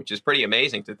this year, which is pretty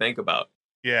amazing to think about.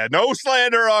 Yeah, no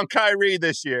slander on Kyrie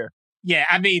this year. Yeah,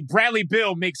 I mean, Bradley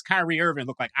Beal makes Kyrie Irving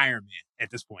look like Iron Man at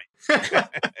this point.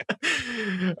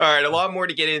 All right, a lot more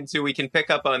to get into. We can pick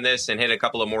up on this and hit a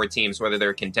couple of more teams, whether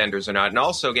they're contenders or not, and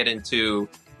also get into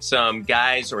some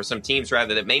guys or some teams,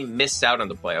 rather, that may miss out on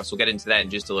the playoffs. We'll get into that in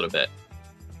just a little bit.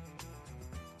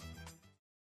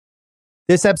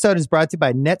 This episode is brought to you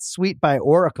by NetSuite by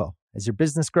Oracle. As your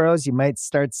business grows, you might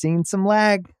start seeing some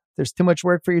lag. There's too much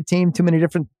work for your team, too many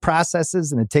different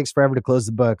processes, and it takes forever to close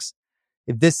the books.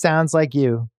 If this sounds like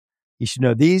you, you should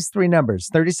know these 3 numbers: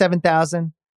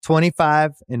 37,000,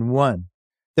 25, and 1.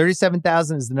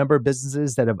 37,000 is the number of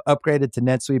businesses that have upgraded to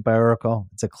NetSuite by Oracle.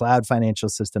 It's a cloud financial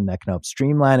system that can help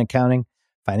streamline accounting,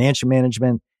 financial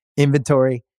management,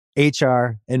 inventory,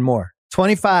 HR, and more.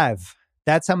 25,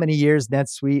 that's how many years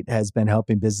NetSuite has been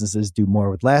helping businesses do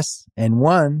more with less. And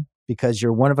 1, because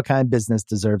your one-of-a-kind business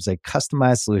deserves a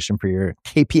customized solution for your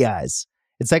KPIs.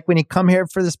 It's like when you come here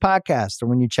for this podcast or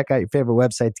when you check out your favorite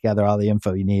website to gather all the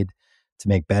info you need to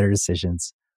make better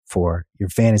decisions for your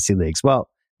fantasy leagues. Well,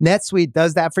 NetSuite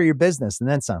does that for your business and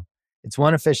then some. It's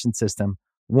one efficient system,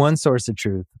 one source of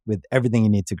truth with everything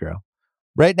you need to grow.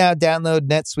 Right now, download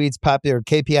NetSuite's popular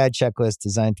KPI checklist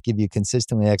designed to give you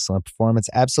consistently excellent performance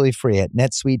absolutely free at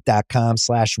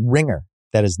netsuite.com/ringer.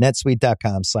 That is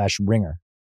netsuite.com/ringer.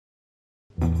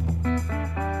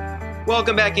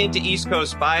 Welcome back into East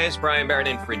Coast Bias. Brian Barrett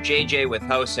in for JJ with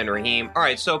House and Raheem. All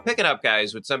right, so picking up,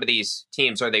 guys, with some of these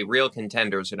teams, are they real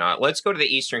contenders or not? Let's go to the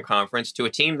Eastern Conference, to a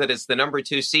team that is the number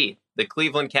 2 seed, the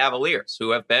Cleveland Cavaliers,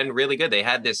 who have been really good. They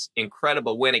had this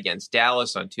incredible win against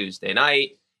Dallas on Tuesday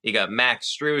night. You got Max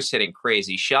Strus hitting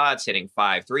crazy shots, hitting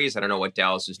 5 threes. I don't know what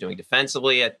Dallas is doing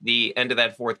defensively at the end of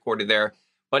that fourth quarter there.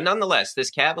 But nonetheless, this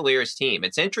Cavaliers team,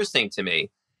 it's interesting to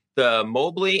me. The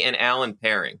Mobley and Allen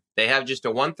pairing, they have just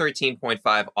a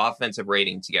 113.5 offensive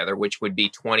rating together, which would be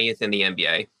 20th in the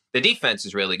NBA. The defense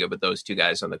is really good with those two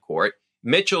guys on the court.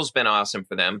 Mitchell's been awesome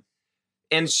for them.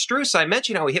 And Strus, I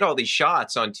mentioned how he hit all these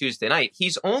shots on Tuesday night.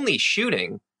 He's only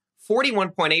shooting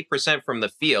 41.8% from the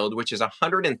field, which is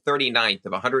 139th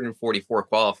of 144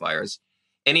 qualifiers.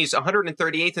 And he's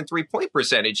 138th in three-point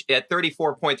percentage at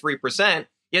 34.3%.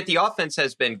 Yet the offense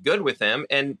has been good with him.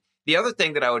 And the other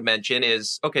thing that I would mention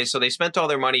is, okay, so they spent all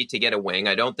their money to get a wing.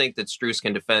 I don't think that Strus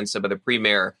can defend some of the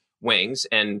premier wings.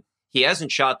 And He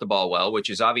hasn't shot the ball well, which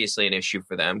is obviously an issue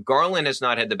for them. Garland has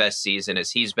not had the best season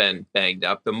as he's been banged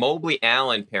up. The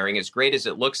Mobley-Allen pairing, as great as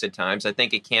it looks at times, I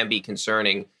think it can be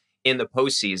concerning in the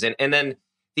postseason. And then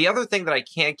the other thing that I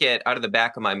can't get out of the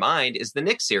back of my mind is the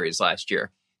Knicks series last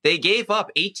year. They gave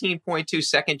up 18.2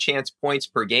 second chance points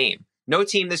per game. No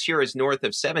team this year is north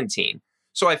of 17.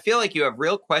 So I feel like you have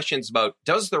real questions about,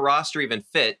 does the roster even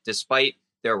fit despite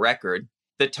their record,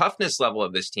 the toughness level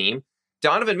of this team?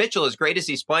 Donovan Mitchell, as great as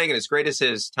he's playing and as great as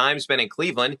his time spent in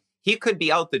Cleveland, he could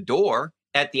be out the door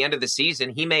at the end of the season.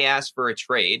 He may ask for a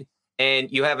trade.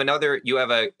 And you have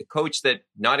a coach that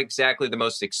not exactly the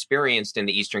most experienced in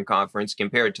the Eastern Conference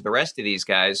compared to the rest of these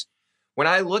guys. When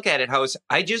I look at it, House,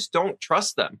 I just don't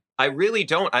trust them. I really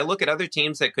don't. I look at other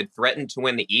teams that could threaten to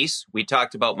win the East. We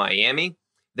talked about Miami.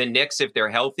 The Knicks, if they're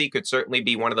healthy, could certainly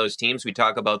be one of those teams. We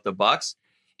talk about the Bucks.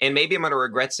 And maybe I'm going to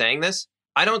regret saying this.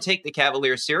 I don't take the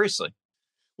Cavaliers seriously.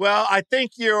 Well, I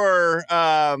think you're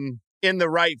in the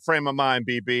right frame of mind,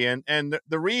 BB. And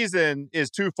the reason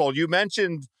is twofold. You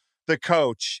mentioned the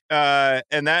coach,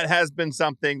 and that has been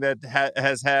something that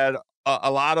has had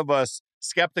a lot of us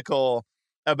skeptical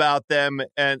about them,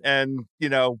 and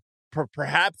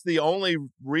perhaps the only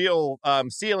real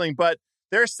ceiling. But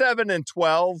they're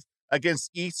 7-12 against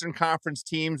Eastern Conference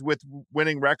teams with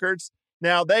winning records.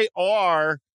 Now they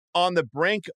are on the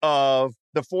brink of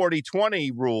the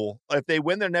 40-20 rule. If they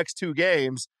win their next two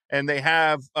games and they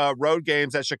have road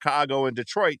games at Chicago and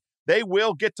Detroit, they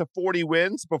will get to 40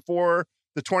 wins before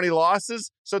the 20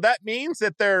 losses. So that means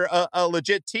that they're a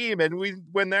legit team. And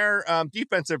when their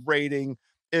defensive rating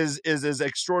is as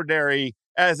extraordinary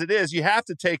as it is, you have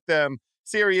to take them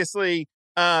seriously.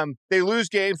 They lose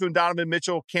games when Donovan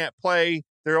Mitchell can't play.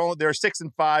 They're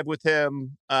 6-5 with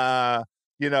him, when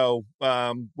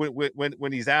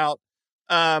he's out.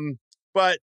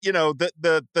 But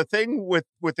the thing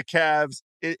with the Cavs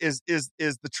is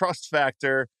the trust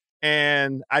factor.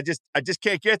 And I just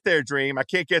can't get there, Dream. I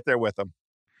can't get there with them.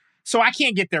 So I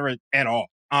can't get there at all.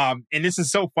 And this is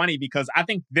so funny because I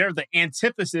think they're the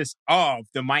antithesis of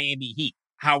the Miami Heat.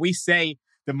 How we say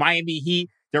the Miami Heat,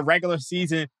 their regular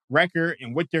season record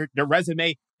and with their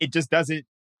resume, it's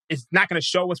not going to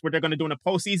show us what they're going to do in the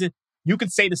postseason. You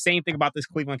could say the same thing about this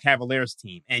Cleveland Cavaliers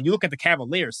team. And you look at the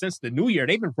Cavaliers since the new year,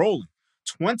 they've been rolling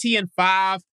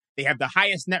 20-5. They have the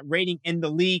highest net rating in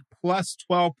the league, plus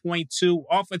 12.2,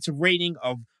 offensive rating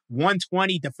of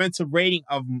 120, defensive rating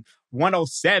of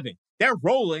 107. They're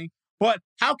rolling, but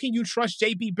how can you trust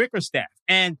JB Bickerstaff?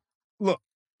 And look,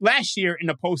 last year in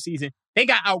the postseason, they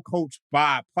got outcoached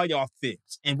by playoff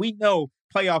Thibs. And we know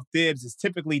playoff Thibs is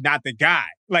typically not the guy.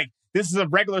 Like, this is a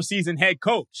regular season head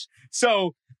coach.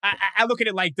 So I look at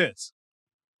it like this.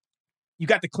 You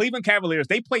got the Cleveland Cavaliers.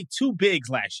 They played two bigs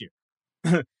last year.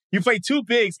 You played two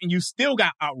bigs and you still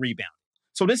got out-rebounded.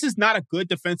 So this is not a good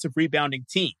defensive rebounding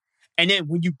team. And then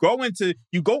when you go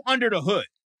under the hood,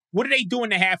 what do they do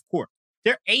in the half court?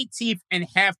 They're 18th in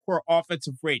half court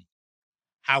offensive rating.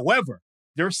 However,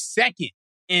 they're second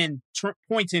in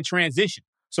points in transition.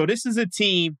 So this is a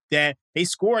team that they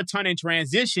score a ton in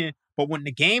transition, but when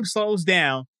the game slows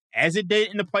down, as it did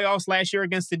in the playoffs last year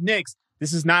against the Knicks,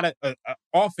 this is not an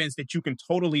offense that you can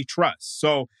totally trust.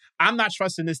 So I'm not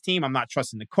trusting this team. I'm not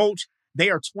trusting the coach. They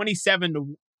are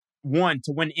 27-1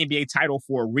 to win the NBA title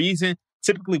for a reason.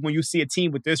 Typically, when you see a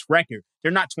team with this record,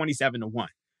 they're not 27-1.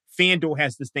 FanDuel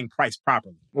has this thing priced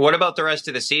properly. What about the rest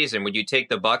of the season? Would you take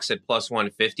the Bucks at plus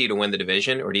 150 to win the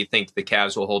division, or do you think the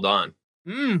Cavs will hold on?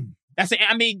 That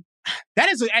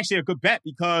is actually a good bet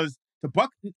because the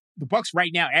Bucks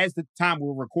right now, as the time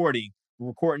we're recording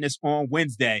this on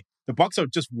Wednesday, the Bucks are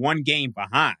just one game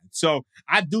behind. So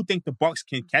I do think the Bucks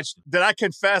can catch them. Did I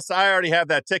confess? I already have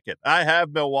that ticket. I have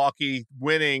Milwaukee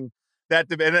winning that,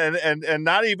 and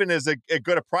not even as a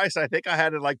good a price. I think I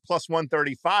had it like plus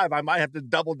 135. I might have to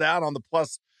double down on the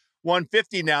plus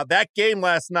 150 now. That game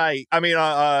last night,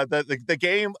 the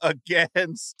game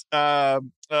against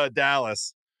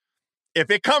Dallas, if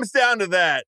it comes down to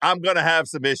that, I'm going to have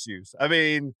some issues. I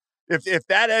mean, if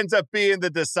that ends up being the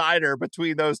decider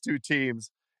between those two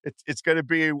teams, it's going to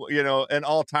be, an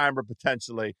all-timer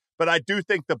potentially. But I do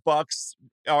think the Bucks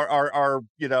are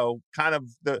kind of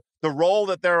the role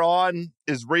that they're on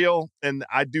is real, and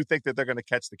I do think that they're going to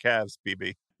catch the Cavs,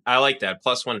 BB. I like that.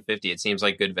 Plus 150. It seems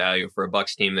like good value for a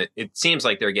Bucks team that it seems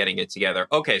like they're getting it together.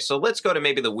 Okay, so let's go to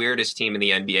maybe the weirdest team in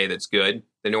the NBA that's good,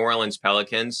 the New Orleans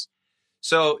Pelicans.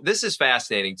 So this is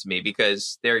fascinating to me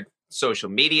because their social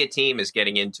media team is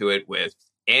getting into it with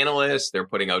analysts. They're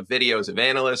putting out videos of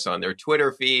analysts on their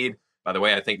Twitter feed. By the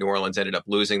way, I think New Orleans ended up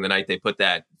losing the night they put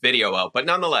that video out. But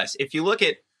nonetheless, if you look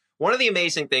at One of the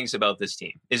amazing things about this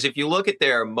team is if you look at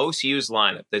their most used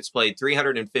lineup that's played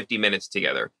 350 minutes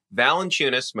together,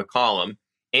 Valanciunas, McCollum,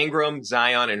 Ingram,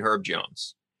 Zion, and Herb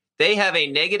Jones. They have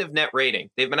a negative net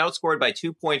rating. They've been outscored by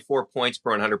 2.4 points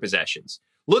per 100 possessions.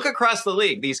 Look across the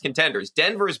league, these contenders.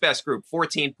 Denver's best group,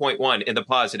 14.1 in the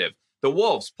positive. The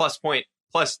Wolves, plus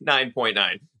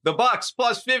 9.9. The Bucks,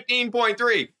 plus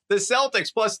 15.3. The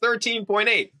Celtics, plus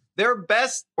 13.8. Their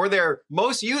best or their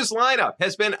most used lineup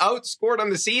has been outscored on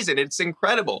the season. It's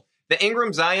incredible. The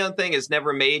Ingram Zion thing has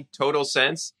never made total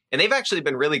sense. And they've actually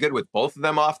been really good with both of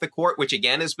them off the court, which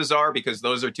again is bizarre because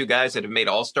those are two guys that have made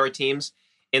all-star teams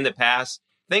in the past.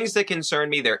 Things that concern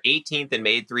me, they're 18th in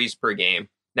made threes per game.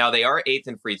 Now they are 8th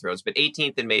in free throws, but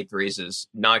 18th in made threes is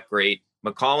not great.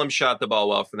 McCollum shot the ball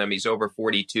well for them. He's over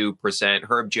 42%.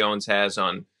 Herb Jones has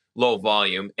on low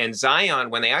volume. And Zion,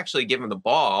 when they actually give him the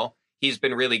ball, he's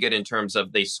been really good in terms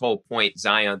of this whole point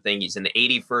Zion thing. He's in the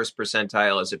 81st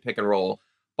percentile as a pick and roll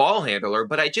ball handler.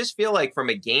 But I just feel like from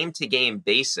a game-to-game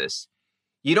basis,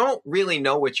 you don't really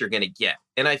know what you're going to get.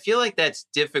 And I feel like that's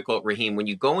difficult, Raheem, when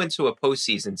you go into a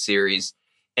postseason series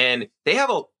and they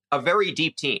have a very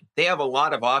deep team. They have a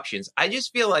lot of options. I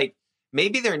just feel like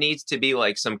maybe there needs to be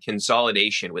like some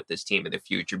consolidation with this team in the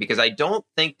future because I don't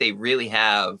think they really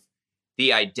have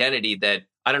the identity that,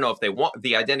 I don't know if they want,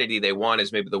 the identity they want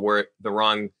is maybe the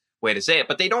wrong way to say it,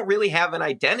 but they don't really have an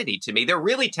identity to me. They're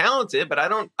really talented, but I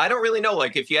don't really know.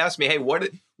 Like if you ask me, hey, what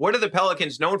are the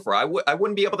Pelicans known for? I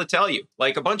wouldn't be able to tell you.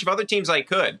 Like a bunch of other teams I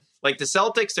could. Like the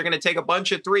Celtics, they're going to take a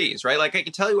bunch of threes, right? Like I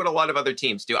can tell you what a lot of other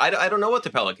teams do. I don't know what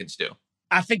the Pelicans do.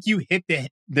 I think you hit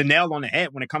the nail on the head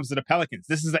when it comes to the Pelicans.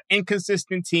 This is an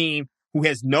inconsistent team who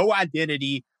has no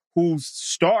identity, whose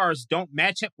stars don't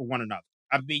match up with one another.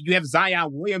 I mean, you have Zion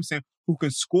Williamson who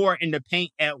can score in the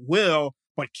paint at will,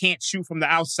 but can't shoot from the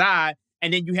outside.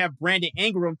 And then you have Brandon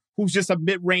Ingram, who's just a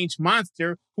mid-range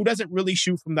monster who doesn't really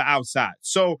shoot from the outside.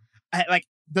 So,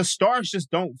 the stars just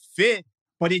don't fit,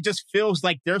 but it just feels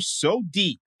like they're so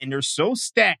deep and they're so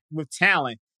stacked with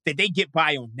talent that they get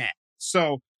by on that.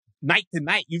 So, night to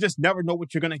night, you just never know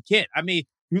what you're going to get. I mean,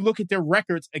 you look at their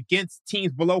records against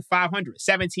teams below 500,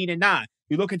 17-9.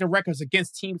 You look at the records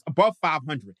against teams above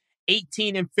 500,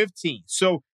 18-15.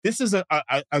 So this is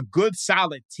a good,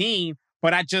 solid team,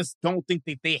 but I just don't think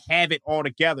that they have it all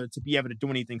together to be able to do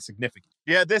anything significant.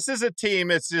 Yeah, this is a team.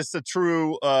 It's just a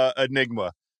true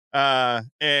enigma.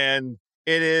 And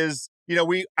it is,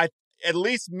 at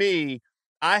least me,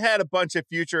 I had a bunch of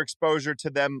future exposure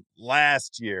to them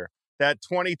last year, that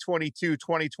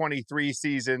 2022-2023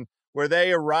 season where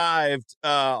they arrived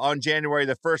on January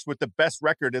the 1st with the best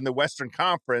record in the Western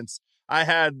Conference. I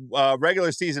had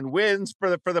regular season wins for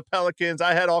the Pelicans.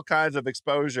 I had all kinds of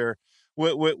exposure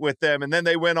with them. And then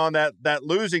they went on that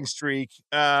losing streak.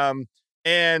 And,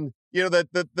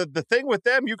 the thing with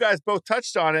them, you guys both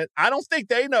touched on it. I don't think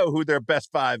they know who their best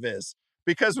five is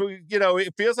because,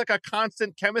 it feels like a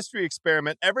constant chemistry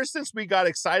experiment ever since we got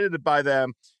excited by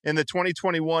them in the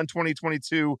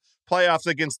 2021-2022 playoffs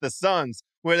against the Suns,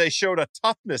 where they showed a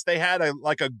toughness. They had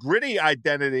a gritty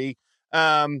identity.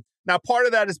 Now, part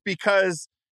of that is because,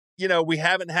 we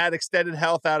haven't had extended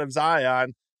health out of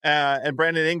Zion, and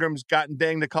Brandon Ingram's gotten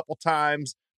dinged a couple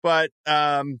times. But,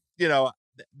 I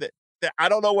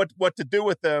don't know what to do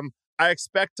with them. I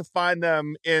expect to find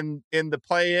them in the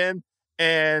play-in,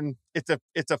 and it's a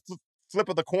flip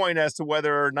of the coin as to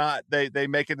whether or not they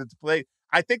make it into play.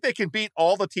 I think they can beat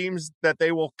all the teams that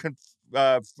they will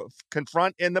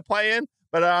confront in the play-in,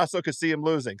 but I also could see them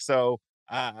losing. So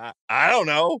I don't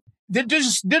know. They're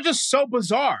just so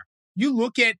bizarre. You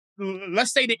look at,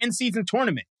 let's say, the in-season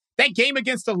tournament. That game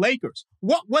against the Lakers.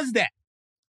 What was that?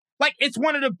 Like, it's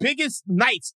one of the biggest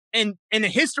nights in the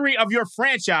history of your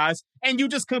franchise, and you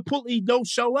just completely don't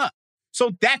show up.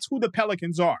 So that's who the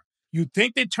Pelicans are. You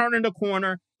think they're turning the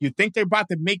corner. You think they're about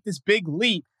to make this big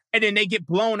leap, and then they get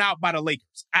blown out by the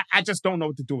Lakers. I just don't know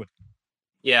what to do with it.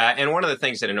 Yeah, and one of the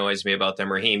things that annoys me about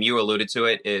them, Raheem, you alluded to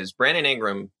it, is Brandon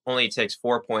Ingram only takes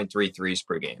 4.3 threes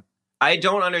per game. I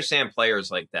don't understand players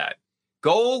like that.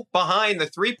 Go behind the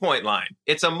three-point line.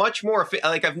 It's a much more,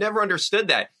 I've never understood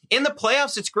that. In the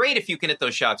playoffs, it's great if you can hit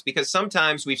those shots because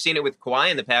sometimes we've seen it with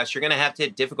Kawhi in the past, you're going to have to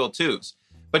hit difficult twos.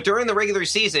 But during the regular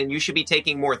season, you should be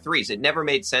taking more threes. It never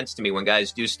made sense to me when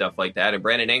guys do stuff like that. And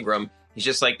Brandon Ingram, he's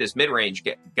just like this mid-range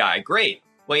guy. Great.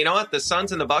 Well, you know what? The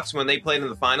Suns and the Bucks, when they played in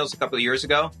the finals a couple of years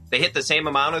ago, they hit the same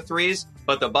amount of threes,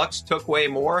 but the Bucks took way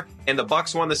more, and the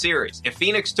Bucks won the series. If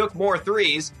Phoenix took more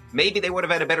threes, maybe they would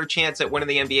have had a better chance at winning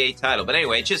the NBA title. But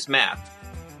anyway, it's just math.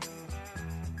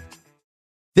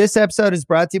 This episode is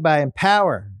brought to you by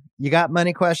Empower. You got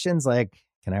money questions like,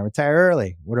 Can I retire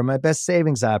early? What are my best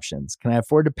savings options? Can I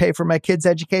afford to pay for my kids'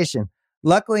 education?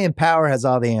 Luckily, Empower has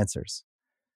all the answers.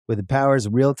 With Empower's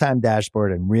real-time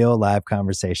dashboard and real live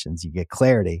conversations, you get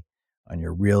clarity on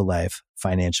your real-life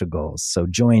financial goals. So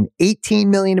join 18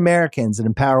 million Americans and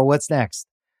Empower what's next.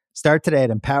 Start today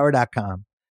at empower.com.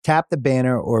 Tap the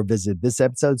banner or visit this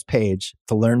episode's page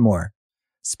to learn more.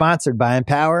 Sponsored by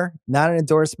Empower, not an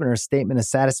endorsement or statement of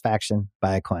satisfaction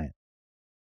by a client.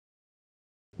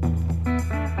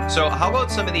 So how about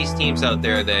some of these teams out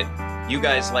there that you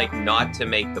guys like not to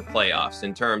make the playoffs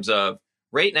in terms of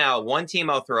right now, one team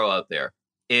I'll throw out there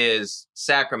is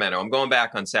Sacramento. I'm going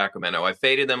back on Sacramento. I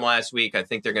faded them last week. I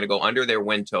think they're going to go under their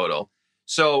win total.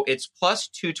 So it's plus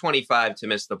 225 to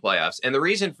miss the playoffs. And the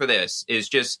reason for this is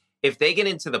just if they get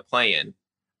into the play-in,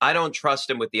 I don't trust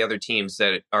them with the other teams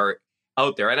that are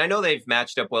out there. And I know they've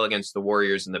matched up well against the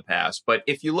Warriors in the past. But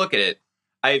if you look at it,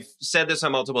 I've said this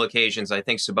on multiple occasions. I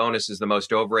think Sabonis is the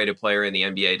most overrated player in the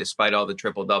NBA, despite all the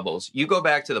triple doubles. You go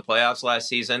back to the playoffs last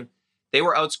season, they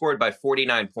were outscored by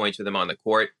 49 points with him on the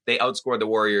court. They outscored the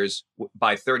Warriors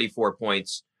by 34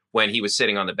 points when he was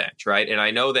sitting on the bench, right? And I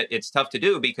know that it's tough to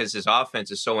do because his offense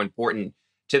is so important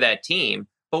to that team.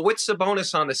 But with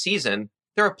Sabonis on the season,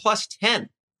 they're a plus 10,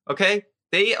 okay?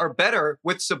 They are better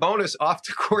with Sabonis off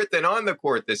the court than on the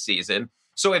court this season.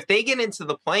 So if they get into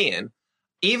the play-in,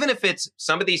 even if it's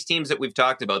some of these teams that we've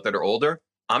talked about that are older,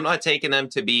 I'm not taking them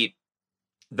to beat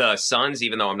the Suns,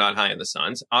 even though I'm not high on the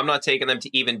Suns. I'm not taking them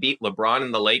to even beat LeBron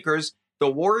and the Lakers.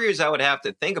 The Warriors I would have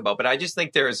to think about, but I just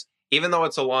think there's, even though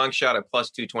it's a long shot at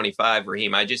plus 225,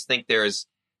 Raheem, I just think there's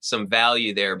some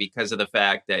value there because of the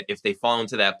fact that if they fall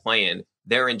into that play-in,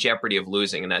 they're in jeopardy of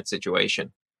losing in that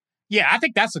situation. Yeah, I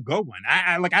think that's a good one.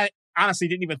 I honestly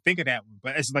didn't even think of that one,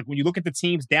 but it's like when you look at the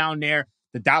teams down there,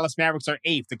 the Dallas Mavericks are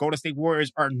 8th. The Golden State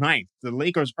Warriors are 9th. The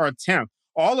Lakers are 10th.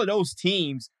 All of those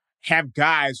teams have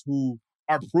guys who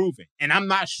are proven. And I'm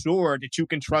not sure that you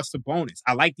can trust Sabonis.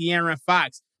 I like De'Aaron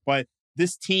Fox, but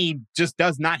this team just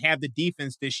does not have the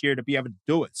defense this year to be able to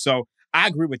do it. So I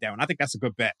agree with that one. I think that's a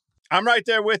good bet. I'm right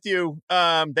there with you.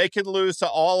 They can lose to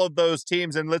all of those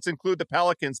teams, and let's include the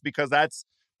Pelicans because that's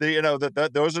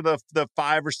those are the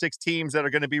 5 or 6 teams that are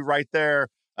going to be right there.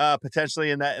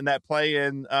 Potentially in that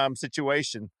play-in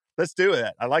situation. Let's do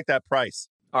it. I like that price.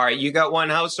 All right, you got one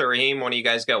house, or Raheem? One of you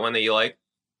guys got one that you like?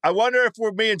 I wonder if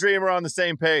me and Dream are on the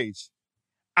same page.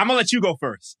 I'm going to let you go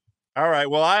first. All right.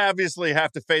 Well, I obviously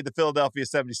have to fade the Philadelphia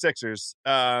 76ers.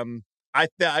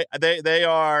 They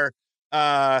are,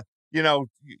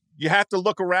 you have to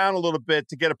look around a little bit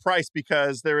to get a price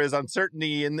because there is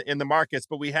uncertainty in the markets,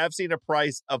 but we have seen a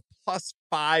price of plus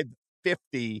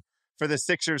 550 for the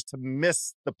Sixers to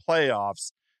miss the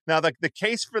playoffs. Now, the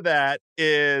case for that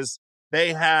is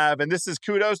they have, and this is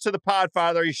kudos to the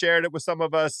Podfather, he shared it with some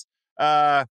of us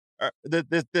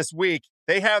this week,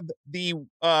 they have the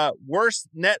worst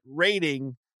net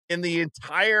rating in the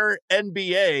entire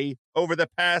NBA over the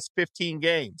past 15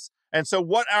 games. And so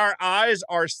what our eyes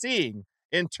are seeing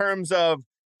in terms of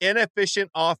inefficient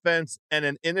offense and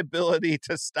an inability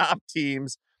to stop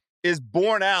teams is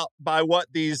borne out by what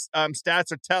these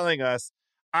stats are telling us.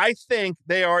 I think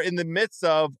they are in the midst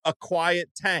of a quiet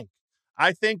tank.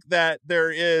 I think that there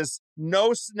is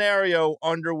no scenario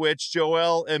under which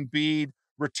Joel Embiid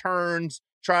returns,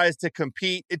 tries to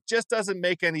compete. It just doesn't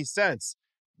make any sense.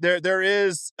 There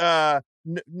is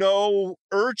no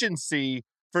urgency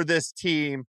for this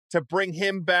team to bring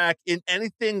him back in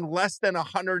anything less than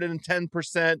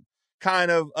 110%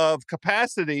 kind of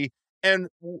capacity. And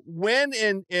when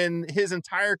in his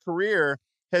entire career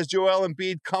has Joel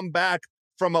Embiid come back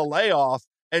from a layoff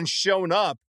and shown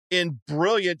up in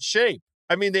brilliant shape?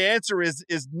 I mean, the answer is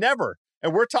never.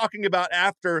 And we're talking about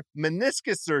after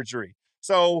meniscus surgery.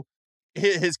 So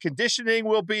his conditioning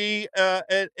will be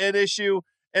an issue.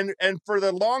 And for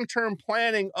the long-term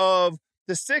planning of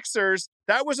the Sixers,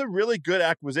 that was a really good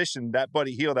acquisition, that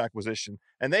Buddy Hield acquisition.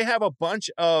 And they have a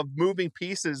bunch of moving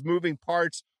pieces, moving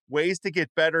parts, ways to get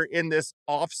better in this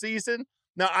offseason.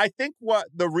 Now, I think what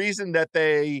the reason that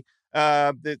they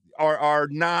are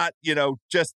not,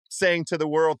 just saying to the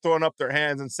world, throwing up their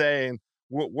hands and saying,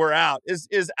 we're out,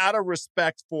 is out of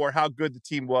respect for how good the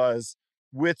team was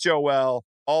with Joel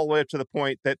all the way up to the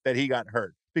point that he got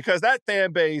hurt. Because that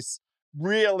fan base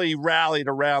really rallied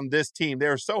around this team. They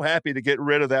were so happy to get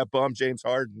rid of that bum, James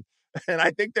Harden. And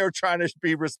I think they were trying to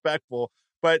be respectful,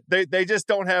 but they just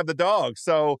don't have the dog.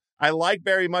 So I like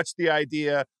very much the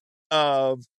idea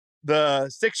of the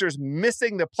Sixers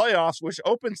missing the playoffs, which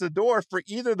opens the door for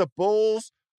either the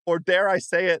Bulls or, dare I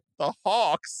say it, the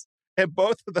Hawks. And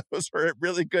both of those were at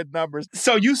really good numbers.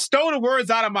 So you stole the words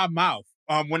out of my mouth.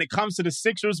 when it comes to the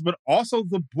Sixers, but also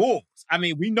the Bulls. I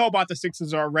mean, we know about the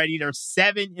Sixers already. They're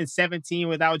 7-17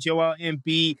 without Joel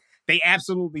Embiid. They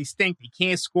absolutely stink. They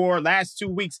can't score. Last 2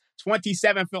 weeks,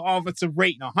 27th in offensive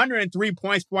rating, 103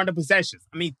 points, 400 possessions.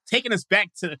 I mean, taking us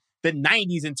back to the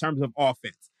 90s in terms of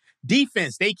offense.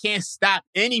 Defense, they can't stop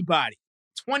anybody.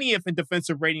 20th in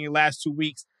defensive rating in the last 2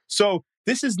 weeks. So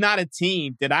this is not a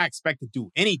team that I expect to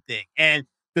do anything. And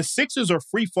the Sixers are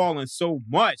free-falling so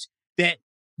much that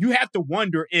you have to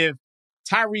wonder if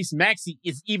Tyrese Maxey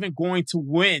is even going to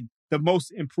win the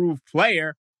most improved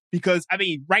player. Because, I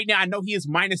mean, right now I know he is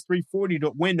minus 340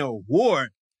 to win the award.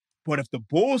 But if the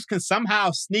Bulls can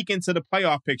somehow sneak into the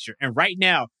playoff picture, and right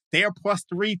now they are plus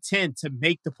 310 to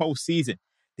make the postseason.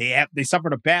 They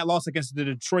suffered a bad loss against the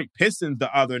Detroit Pistons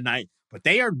the other night, but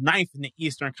they are 9th in the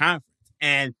Eastern Conference.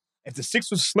 And if the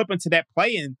Sixers slip into that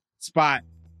play-in spot,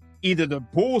 either the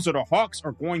Bulls or the Hawks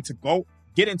are going to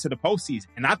get into the postseason.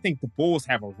 And I think the Bulls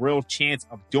have a real chance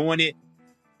of doing it.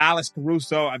 Alex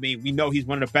Caruso, I mean, we know he's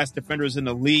one of the best defenders in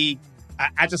the league.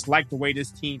 I just like the way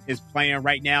this team is playing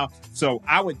right now. So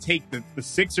I would take the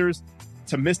Sixers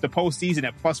to miss the postseason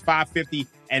at plus 550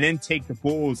 and then take the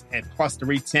Bulls at plus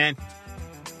 310.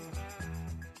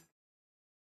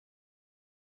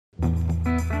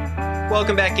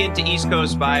 Welcome back into East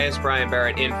Coast Bias. Brian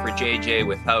Barrett in for JJ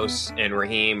with House and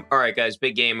Raheem. All right, guys,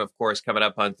 big game, of course, coming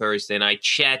up on Thursday night.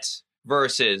 Chet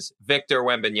versus Victor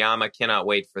Wembanyama. Cannot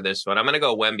wait for this one. I'm going to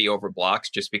go Wemby over blocks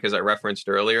just because I referenced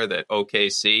earlier that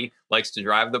OKC likes to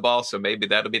drive the ball, so maybe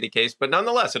that'll be the case. But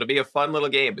nonetheless, it'll be a fun little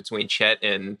game between Chet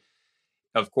and,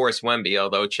 of course, Wemby,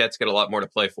 although Chet's got a lot more to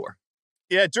play for.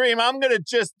 Yeah, Dream, I'm going to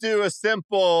just do a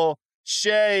simple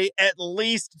Shea at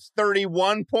least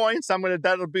 31 points.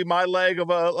 That'll be my leg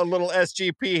of a little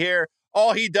SGP here.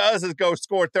 All he does is go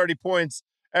score 30 points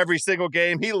every single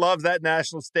game. He loves that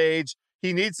national stage.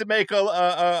 He needs to make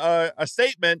a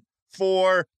statement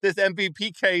for this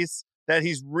MVP case that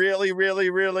he's really, really,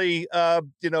 really,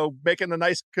 making a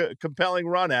nice, compelling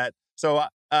run at. So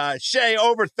Shea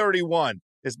over 31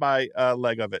 is my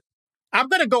leg of it. I'm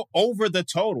going to go over the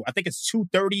total. I think it's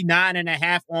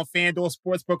 239.5 on FanDuel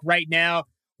Sportsbook right now.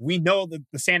 We know that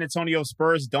the San Antonio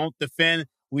Spurs don't defend.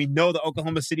 We know the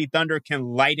Oklahoma City Thunder can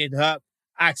light it up.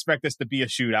 I expect this to be a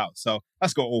shootout. So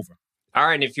let's go over. All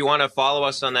right, and if you want to follow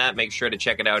us on that, make sure to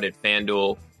check it out at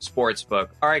FanDuel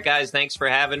Sportsbook. All right, guys, thanks for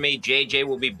having me. JJ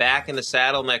will be back in the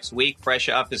saddle next week, fresh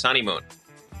off his honeymoon.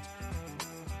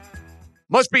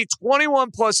 Must be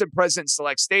 21 plus and present in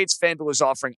select states. FanDuel is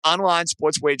offering online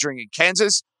sports wagering in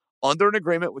Kansas under an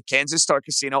agreement with Kansas Star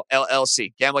Casino,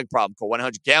 LLC. Gambling problem, call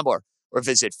 1-800-GAMBLER or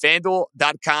visit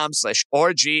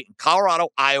FanDuel.com/RG in Colorado,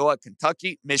 Iowa,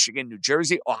 Kentucky, Michigan, New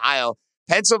Jersey, Ohio,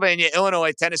 Pennsylvania,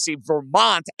 Illinois, Tennessee,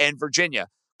 Vermont, and Virginia.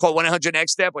 Call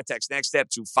 1-800-NEXT-STEP or text NEXT-STEP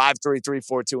to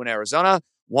 53342 in Arizona,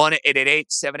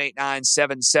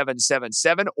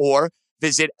 1-888-789-7777, or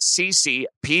visit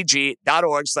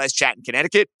ccpg.org/chat in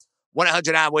Connecticut,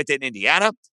 1-800-9-WITH-IT in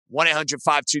Indiana,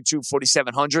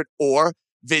 1-800-522-4700, or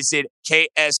visit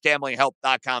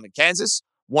ksgamblinghelp.com in Kansas,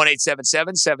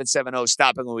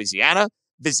 1-877-770-STOP in Louisiana,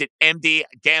 visit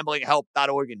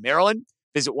mdgamblinghelp.org in Maryland,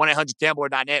 visit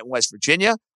 1-800-GAMBLER.net in West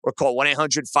Virginia, or call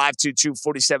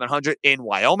 1-800-522-4700 in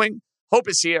Wyoming. Hope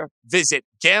is here. Visit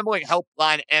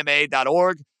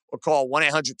gamblinghelplinema.org. or call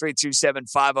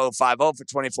 1-800-327-5050 for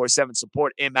 24/7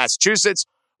 support in Massachusetts,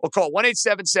 or call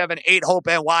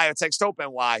 1-877-8-HOPE-NY or text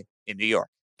HOPE-NY in New York.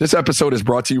 This episode is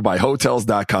brought to you by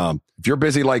Hotels.com. If you're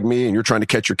busy like me and you're trying to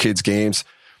catch your kids' games,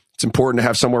 it's important to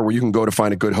have somewhere where you can go to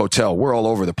find a good hotel. We're all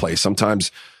over the place.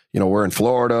 Sometimes, we're in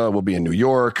Florida, we'll be in New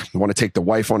York, we want to take the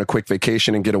wife on a quick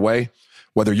vacation and get away.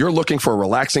 Whether you're looking for a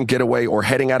relaxing getaway or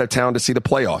heading out of town to see the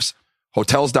playoffs,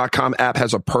 Hotels.com app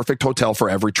has a perfect hotel for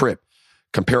every trip.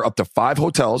 Compare up to 5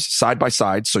 hotels side by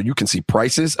side so you can see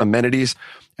prices, amenities,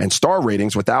 and star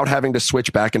ratings without having to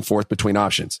switch back and forth between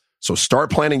options. So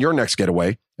start planning your next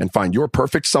getaway and find your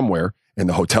perfect somewhere in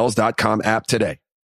the Hotels.com app today.